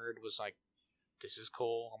big nerd was like, this is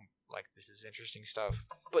cool. Like, this is interesting stuff.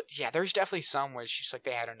 But yeah, there's definitely some where it's just like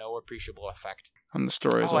they had no appreciable effect on the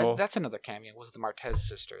story as a whole. That's another cameo. Was the Martez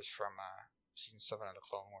sisters from season 7 of the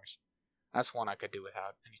Clone Wars. That's one I could do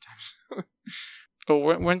without anytime soon. Oh,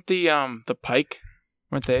 weren't the Pike?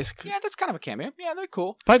 Weren't they? Yeah, that's kind of a cameo. Yeah, they're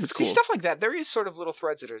cool. Pike is cool. See, stuff like that. There is sort of little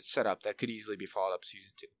threads that are set up that could easily be followed up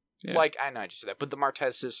season 2. Yeah. Like, I know I just said that, but the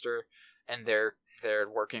Martez sister and they're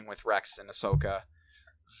working with Rex and Ahsoka.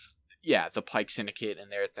 Yeah, the Pike Syndicate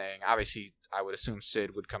and their thing. Obviously, I would assume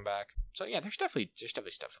Sid would come back. So yeah, there's definitely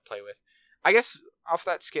stuff to play with. I guess off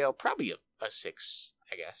that scale, probably a 6.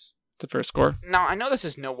 I guess the first score. Now I know this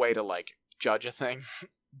is no way to like judge a thing,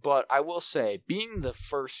 but I will say, being the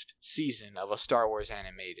first season of a Star Wars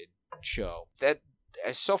animated show that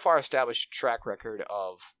has so far established a track record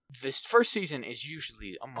of this first season is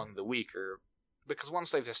usually among the weaker, because once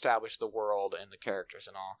they've established the world and the characters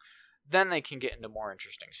and all, then they can get into more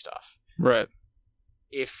interesting stuff. Right.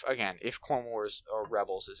 If Clone Wars or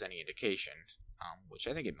Rebels is any indication, which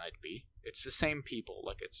I think it might be, it's the same people.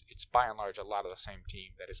 Like, it's by and large a lot of the same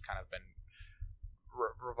team that has kind of been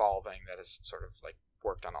revolving, that has sort of like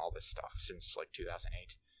worked on all this stuff since like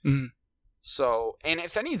 2008. Mm-hmm. So, and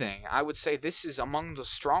if anything, I would say this is among the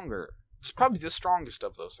stronger. It's probably the strongest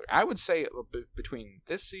of those three. I would say between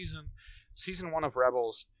this season 1 of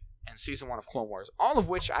Rebels, and season 1 of Clone Wars, all of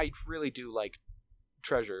which I really do like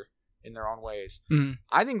treasure in their own ways. Mm-hmm.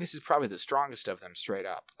 I think this is probably the strongest of them, straight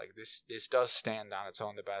up. Like, this does stand on its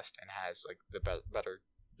own the best, and has like the better,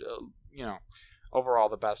 overall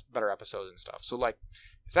the better episodes and stuff. So like,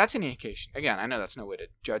 if that's any indication, again, I know that's no way to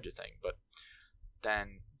judge a thing, but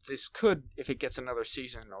then this could, if it gets another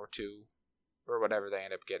season or 2 or whatever they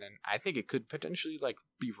end up getting, I think it could potentially like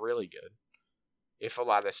be really good if a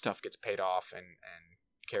lot of this stuff gets paid off and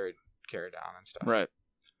carried down and stuff. Right.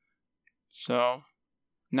 So,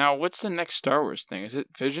 now what's the next Star Wars thing? Is it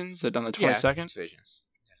Visions? Is it on the 22nd? Yeah, it's Visions.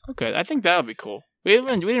 Okay, I think that'll be cool. We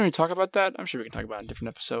didn't even talk about that. I'm sure we can talk about it in a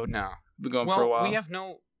different episode. No. We've been going for a while. We have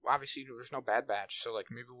obviously there's no Bad Batch, so like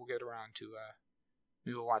maybe we'll get around to,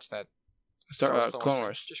 maybe we'll watch that Clone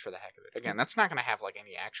Wars. Just for the heck of it. Again, that's not going to have like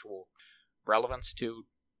any actual relevance to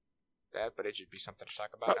that, but it should be something to talk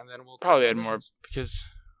about, and then we'll probably add more because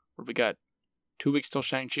what we got 2 weeks till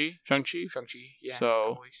Shang-Chi, yeah.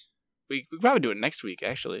 So we probably do it next week.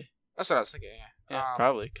 Actually, that's what I was thinking. Yeah,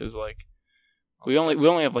 probably because like we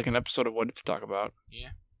only have like an episode of What If to talk about. Yeah.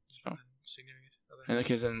 So. And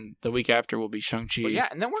because then the week after will be Shang-Chi. But yeah,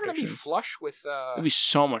 and then we're gonna be flush with. There'll be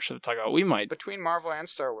so much to talk about. We might between Marvel and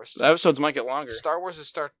Star Wars. The episodes might get longer. Star Wars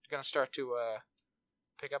is gonna start to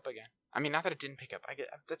pick up again. I mean, not that it didn't pick up. I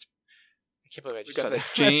can't believe I just said that.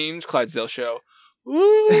 James Clydesdale show.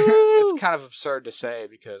 It's kind of absurd to say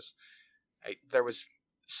because there was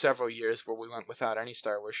several years where we went without any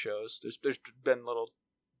Star Wars shows. There's been little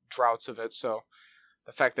droughts of it, so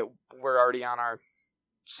the fact that we're already on our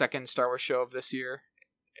second Star Wars show of this year,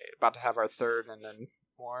 about to have our third and then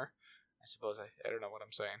more, I suppose I don't know what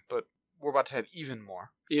I'm saying, but we're about to have even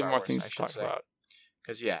more things to talk about.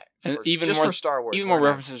 Because for Star Wars, even more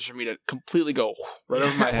references for me to completely go right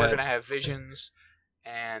over my head. We're gonna have Visions,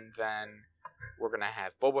 and then we're gonna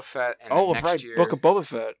have Boba Fett, and next year, Book of Boba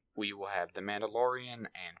Fett. We will have The Mandalorian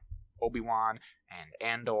and Obi-Wan and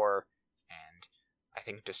Andor and I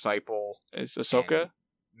think Disciple. Is Ahsoka?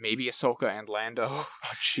 Maybe Ahsoka and Lando. Oh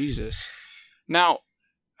Jesus! Now,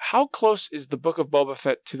 how close is the Book of Boba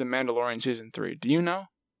Fett to The Mandalorian season 3? Do you know?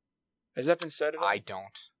 Has that been said at all? I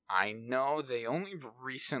don't. I know they only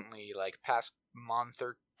recently, like past month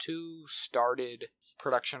or two, started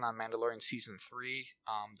production on Mandalorian Season 3.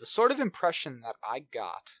 The sort of impression that I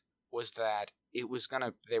got was that they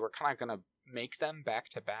were kind of gonna make them back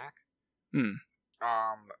to back.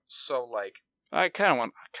 So like...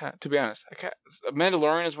 to be honest,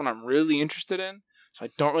 Mandalorian is one I'm really interested in, so I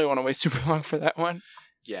don't really want to wait super long for that one.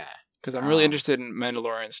 Yeah. Because I'm really interested in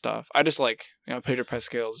Mandalorian stuff. I just like, Pedro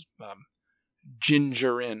Pascal's...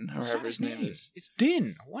 Gingerin, or whatever his name is. It's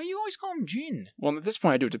Din. Why do you always call him Jin? Well, at this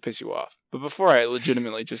point, I do it to piss you off. But before, I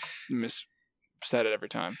legitimately just said it every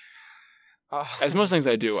time. As most things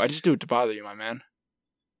I do, I just do it to bother you, my man.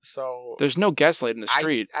 So there's no gaslight in the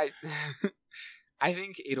street. I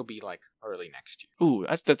think it'll be like early next year. Ooh,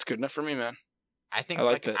 that's good enough for me, man. I think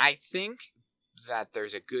that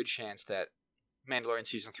there's a good chance that Mandalorian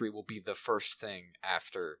Season 3 will be the first thing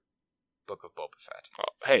after Book of Boba Fett.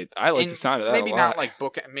 Oh, hey, I like the sound of that. Maybe a not lot.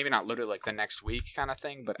 maybe not literally like the next week kind of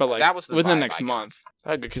thing, but like that was the within the next month.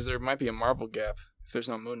 Because there might be a Marvel gap if there's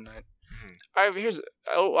no Moon Knight.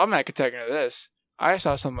 I'm not attacking into this. I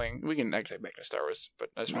saw something. We can actually make a Star Wars, but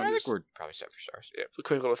I think we're probably set for Star Wars. Yeah, the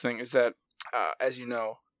quick little thing is that, as you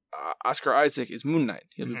know, Oscar Isaac is Moon Knight.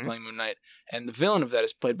 He'll be playing Moon Knight, and the villain of that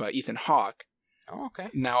is played by Ethan Hawke. Oh, okay.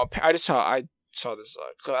 Now, I saw this.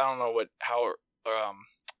 So I don't know how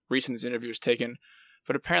recent this interview was taken,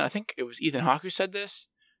 but apparently I think it was Ethan Hawke who said this,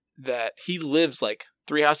 that he lives like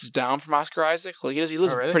 3 houses down from Oscar Isaac. Like he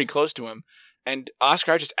lives pretty close to him, and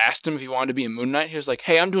Oscar just asked him if he wanted to be in Moon Knight. He was like,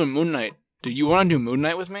 "Hey, I'm doing Moon Knight. Do you want to do Moon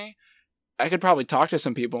Knight with me? I could probably talk to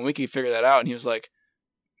some people and we could figure that out." And he was like,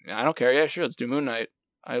 "I don't care. Yeah, sure. Let's do Moon Knight."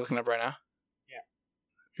 Are you looking up right now? Yeah.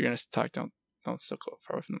 If you're gonna talk, don't so close,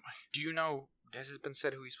 far away from the mic. Do you know? Has it been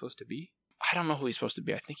said who he's supposed to be? I don't know who he's supposed to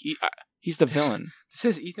be. I think he's the villain. It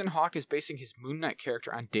says Ethan Hawke is basing his Moon Knight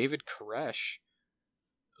character on David Koresh.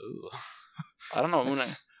 Ooh. I don't know Moon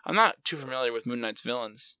Knight. I'm not too familiar with Moon Knight's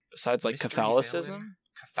villains besides like Catholicism. Villain?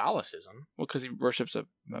 Catholicism? Well, because he worships a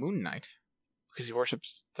Moon Knight. Because he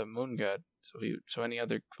worships the moon god, so any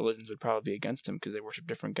other religions would probably be against him because they worship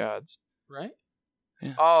different gods. Right?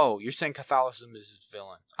 Yeah. Oh, you're saying Catholicism is his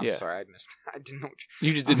villain. I'm sorry, I didn't know what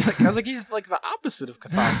you just didn't. I was like, he's like the opposite of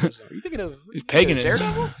Catholicism. Are you thinking of paganism?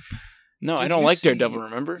 Daredevil? No, I don't like Daredevil,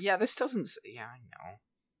 remember? Yeah, this doesn't... Yeah, I know.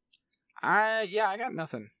 I got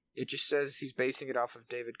nothing. It just says he's basing it off of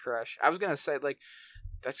David Koresh. I was going to say, like,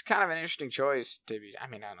 that's kind of an interesting choice to be... I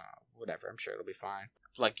mean, I don't know. Whatever. I'm sure it'll be fine.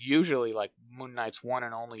 Like, usually, like, Moon Knight's one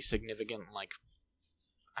and only significant, like...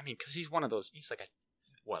 I mean, because he's one of those... He's like a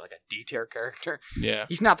D-tier character? Yeah.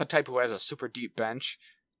 He's not the type who has a super deep bench.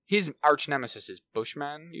 His arch nemesis is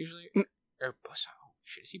Bushman, usually. Or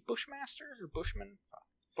is he Bushmaster or Bushman?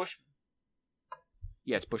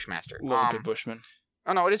 Yeah, it's Bushmaster. Good Bushman.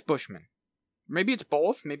 Oh, no, it is Bushman. Maybe it's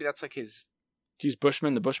both. Maybe that's like his... He's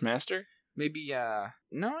Bushman the Bushmaster? Maybe,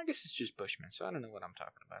 no, I guess it's just Bushman, so I don't know what I'm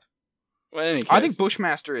talking about. Well, in any case, I think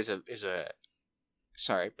Bushmaster is the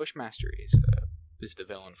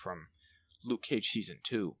villain from Luke Cage Season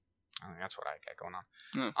 2. I think that's what I got going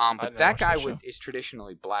on. But that guy is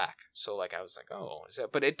traditionally black, so like I was like, oh, is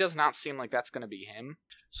that? But it does not seem like that's going to be him.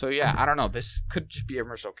 So yeah, I don't know. This could just be a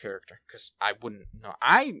Mercer character, because I wouldn't know.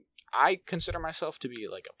 I consider myself to be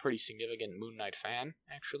like a pretty significant Moon Knight fan,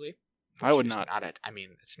 actually. I would not.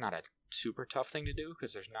 It's not a super tough thing to do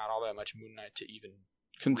because there's not all that much Moon Knight to even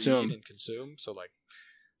consume. read and consume. So like,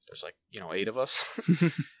 there's like 8 of us.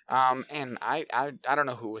 And I don't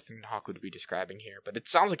know who Ethan Hawke would be describing here, but it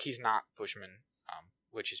sounds like he's not Bushman,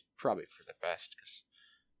 which is probably for the best because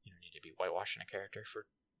you don't need to be whitewashing a character for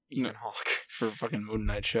Ethan Hawke for a fucking Moon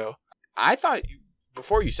Knight show. I thought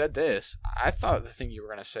before you said this, I thought the thing you were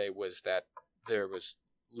gonna say was that there was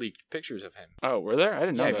leaked pictures of him. Oh, were there? I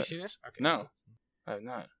didn't know that. Have you seen this? Okay. No, I have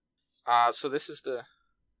not. So this is the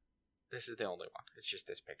only one. It's just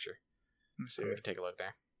this picture. Let me see. So we can take a look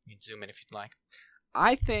there. You can zoom in if you'd like.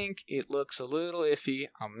 I think it looks a little iffy.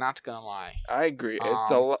 I'm not gonna lie. I agree.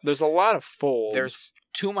 It's there's a lot of folds. There's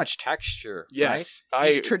too much texture. Yes,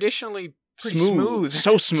 right? He's traditionally pretty smooth,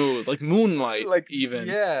 so smooth, like Moonlight, like even.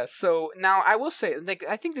 Yeah. So now I will say, like,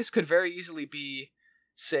 I think this could very easily be,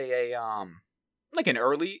 say, like an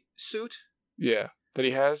early suit. Yeah, that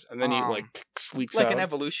he has, and then he like sleeks like out. An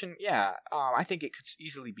evolution. Yeah. I think it could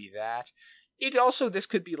easily be that. It also, this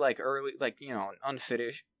could be like early, like, you know, an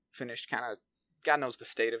finished kind of. God knows the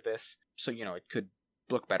state of this, so you know it could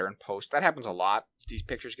look better in post. That happens a lot. These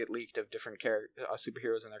pictures get leaked of different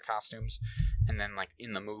superheroes in their costumes, and then like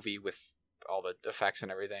in the movie with all the effects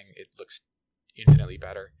and everything, it looks infinitely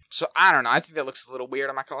better. So I don't know. I think that looks a little weird.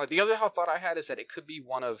 I'm not gonna lie. The other thought I had is that it could be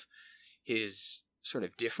one of his sort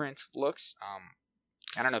of different looks.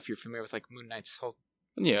 I don't know if you're familiar with like Moon Knight's whole.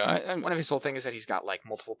 Yeah, one of his whole thing is that he's got like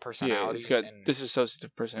multiple personalities. Yeah, he's got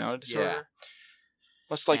dissociative personality disorder. Yeah,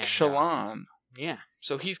 much like Shallan. Yeah,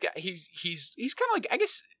 so he's kind of like, I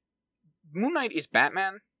guess Moon Knight is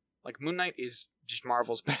Batman. Like Moon Knight is just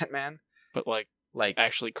Marvel's Batman, but like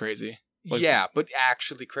actually crazy. Like, yeah, but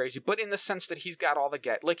actually crazy. But in the sense that he's got all the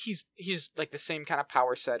like he's like the same kind of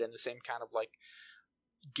power set and the same kind of like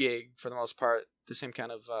gig for the most part, the same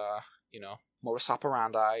kind of modus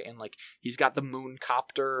operandi, and like he's got the moon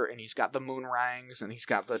copter and he's got the moon rings and he's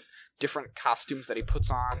got the different costumes that he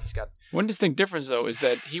puts on. He's got one distinct difference though is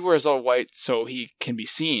that he wears all white so he can be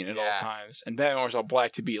seen at all times, and Batman wears all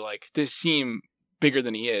black to be like to seem bigger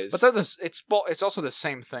than he is. But it's also the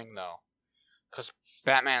same thing though, because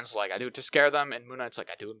Batman's like, I do it to scare them, and Moon Knight's like,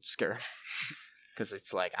 I do it to scare them. Because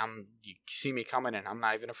it's like you see me coming and I'm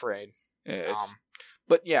not even afraid. Yeah,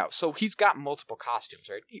 but yeah, so he's got multiple costumes,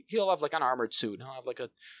 right? He'll have like an armored suit.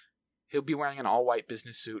 He'll be wearing an all-white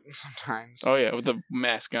business suit sometimes. Oh yeah, with the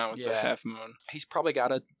mask on with the half moon. He's probably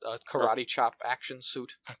got a karate chop action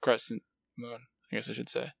suit. A crescent moon, I guess I should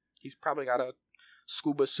say. He's probably got a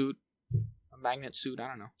scuba suit, a magnet suit, I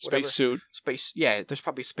don't know. Space suit. Yeah, there's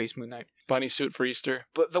probably Space Moon Knight. Bunny suit for Easter.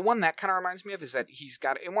 But the one that kind of reminds me of is that he's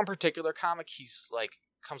got, in one particular comic, he's like,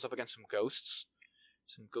 comes up against some ghosts.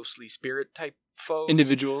 Some ghostly spirit type foes.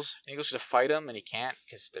 Individuals. And he goes to fight them, and he can't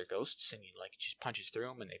because they're ghosts, and he like just punches through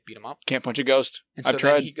them, and they beat him up. Can't punch a ghost. And so I've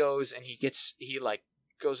tried. Then he goes and he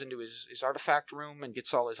goes into his artifact room and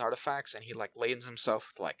gets all his artifacts, and he like lays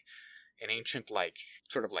himself with like an ancient like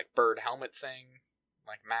sort of like bird helmet thing,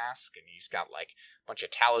 like mask, and he's got like a bunch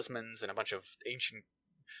of talismans and a bunch of ancient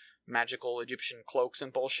magical Egyptian cloaks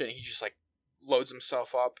and bullshit. And he just like loads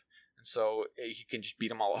himself up. And so he can just beat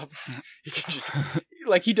them all up. He can just,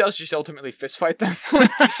 like, he does just ultimately fist fight them.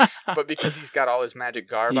 But because he's got all his magic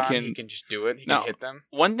garb he can just do it. He can hit them.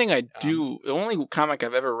 One thing I do, the only comic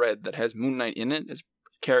I've ever read that has Moon Knight in it is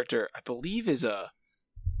a character, I believe is a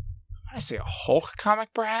Hulk comic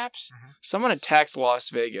perhaps? Mm-hmm. Someone attacks Las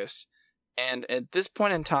Vegas. And at this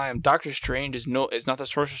point in time, Doctor Strange is not the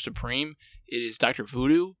Sorcerer Supreme. It is Dr.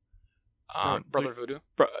 Voodoo. Brother Voodoo?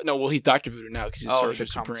 He's Dr. Voodoo now because he's Sorcerer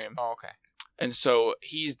Supreme. Oh, okay. And so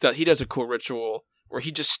he does a cool ritual where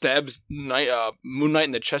he just stabs Moon Knight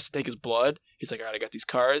in the chest to take his blood. He's like, all right, I got these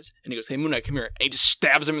cards. And he goes, hey, Moon Knight, come here. And he just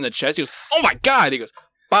stabs him in the chest. He goes, oh my God. He goes,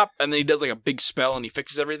 bop. And then he does like a big spell and he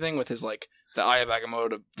fixes everything with his like the Eye of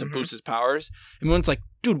Agamotto to boost his powers. And Moon's like,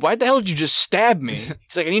 dude, why the hell did you just stab me?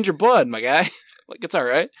 He's like, I need your blood, my guy. Like, it's all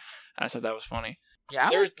right. And I thought that was funny. Yeah.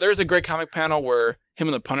 There's a great comic panel where him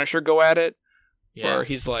and the Punisher go at it. Yeah. Where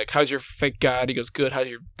he's like, how's your fake god? He goes, good. How's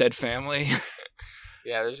your dead family?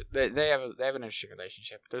 Yeah, they have an interesting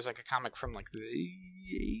relationship. There's like a comic from like the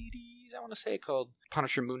 80s, I want to say, called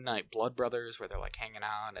Punisher Moon Knight Blood Brothers, where they're like hanging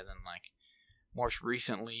out, and then like more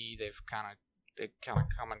recently they kind of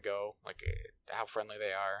come and go, like how friendly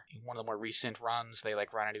they are. In one of the more recent runs, they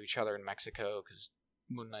like run into each other in Mexico because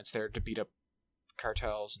Moon Knight's there to beat up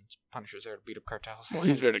cartels and Punisher's there to beat up cartels. Well,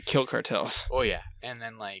 he's there to kill cartels. Oh yeah, and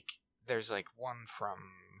then like there's like one from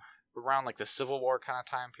around like the Civil War kind of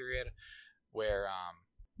time period where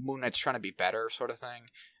Moon Knight's trying to be better, sort of thing,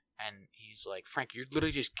 And he's like, Frank, you're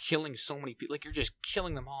literally just killing so many people. Like, you're just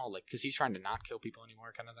killing them all. Like, because he's trying to not kill people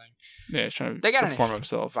anymore, kind of thing. Yeah, he's trying to they got perform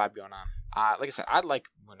himself. Vibe going on. Like I said, I'd like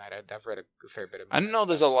Moon Knight. I've read a fair bit of Moon Knight. I know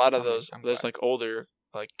there's a lot of those. There's like older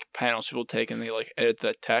like panels people take and they like edit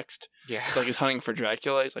the text. Yeah. It's like he's hunting for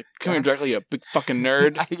Dracula. He's like, come here, Dracula, you big fucking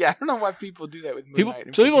nerd. Yeah, I don't know why people do that with Moon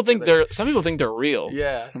Knight. Some people think they're real.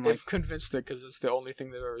 Yeah, they've convinced it because it's the only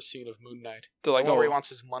thing they've ever seen of Moon Knight. They're like, where he wants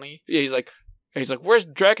his money. Yeah, he's like, where's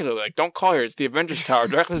Dracula? Like, don't call here. It's the Avengers Tower.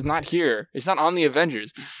 Dracula's not here. He's not on the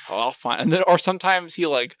Avengers. Oh, I'll find. And then, or sometimes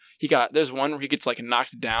there's one where he gets like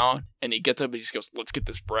knocked down and he gets up and he just goes, let's get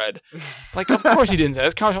this bread. Like, of course he didn't say that.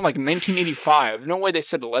 This comes from like 1985. No way they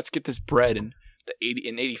said, let's get this bread in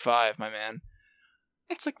 85, my man.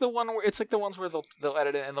 It's like the ones where they'll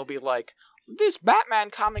edit it and they'll be like, this Batman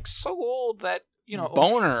comic's so old that, you know,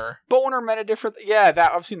 Boner meant a different. Yeah,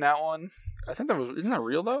 I've seen that one. I think isn't that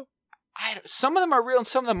real though? Some of them are real and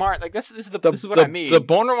some of them aren't. Like this is what I mean. The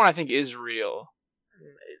Boner one I think is real.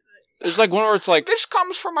 There's like one where it's like, this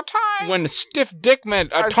comes from a time when stiff dick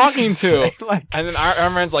men are talking to, and then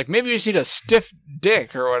Iron Man's like, maybe you just need a stiff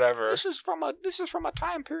dick or whatever. This is from a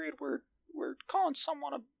time period where we're calling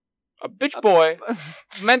someone a bitch boy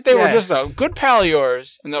meant they were just a good pal of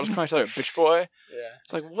yours, and they'll just call each other a bitch boy. Yeah,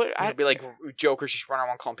 it's like what? It'd be like Joker's just running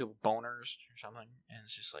around calling people boners or something, and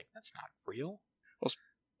it's just like that's not real. Well,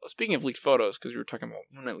 speaking of leaked photos, because we were talking about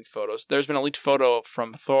Moon Knight leaked photos, there's been a leaked photo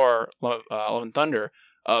from Thor: Love and Thunder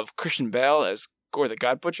of Christian Bale as Gore the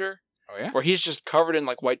God Butcher. Oh yeah, where he's just covered in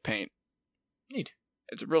like white paint. Neat.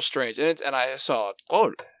 It's real strange, and I saw a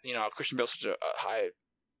quote. You know, Christian Bale's such a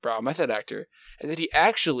highbrow method actor, and that he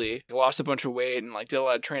actually lost a bunch of weight and like did a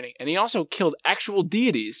lot of training, and he also killed actual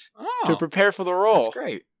deities to prepare for the role. That's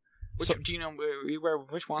great. Do you know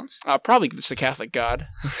which ones? Probably just the Catholic God.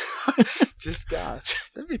 Just God.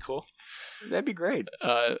 That'd be cool. That'd be great.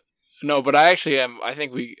 No, but I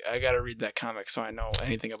think I got to read that comic so I know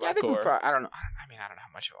anything about Gore. I don't know. I don't know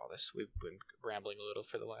how much of all this. We've been rambling a little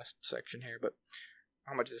for the last section here, but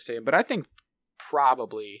how much is staying? But I think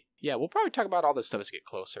probably, we'll probably talk about all this stuff as we get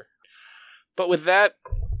closer. But with that,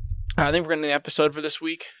 I think we're going to end the episode for this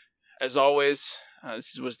week. As always,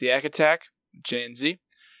 this was the Ack Attack, J and Z.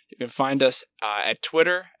 You can find us at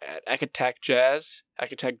Twitter at AckAttackJazz,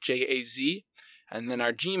 AckAttackJAZ, and then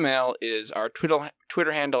our Gmail is our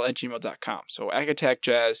Twitter handle at gmail.com. So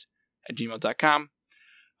AckAttackJazz@gmail.com.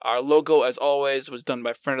 Our logo, as always, was done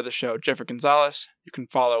by friend of the show, Jeffrey Gonzalez. You can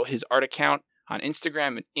follow his art account on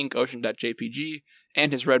Instagram at inkocean.jpg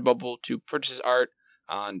and his Redbubble to purchase his art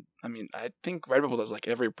on, I think Redbubble does like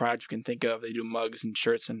every product you can think of. They do mugs and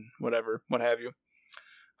shirts and whatever, what have you.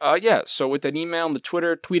 So with that email and the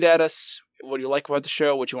Twitter, tweet at us what you like about the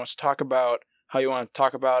show, what you want us to talk about, how you want to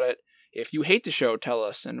talk about it. If you hate the show, tell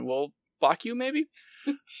us, and we'll block you, maybe.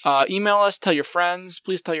 Email us, tell your friends.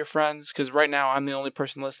 Please tell your friends, because right now I'm the only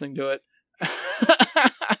person listening to it.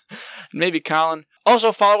 Maybe Colin.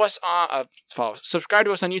 Also, subscribe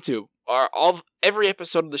to us on YouTube. Every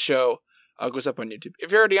episode of the show goes up on YouTube.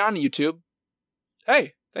 If you're already on YouTube,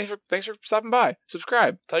 hey, thanks for stopping by.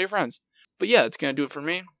 Subscribe. Tell your friends. But yeah, that's going to do it for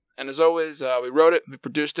me. And as always, we wrote it, we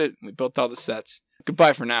produced it, we built all the sets.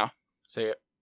 Goodbye for now. See ya.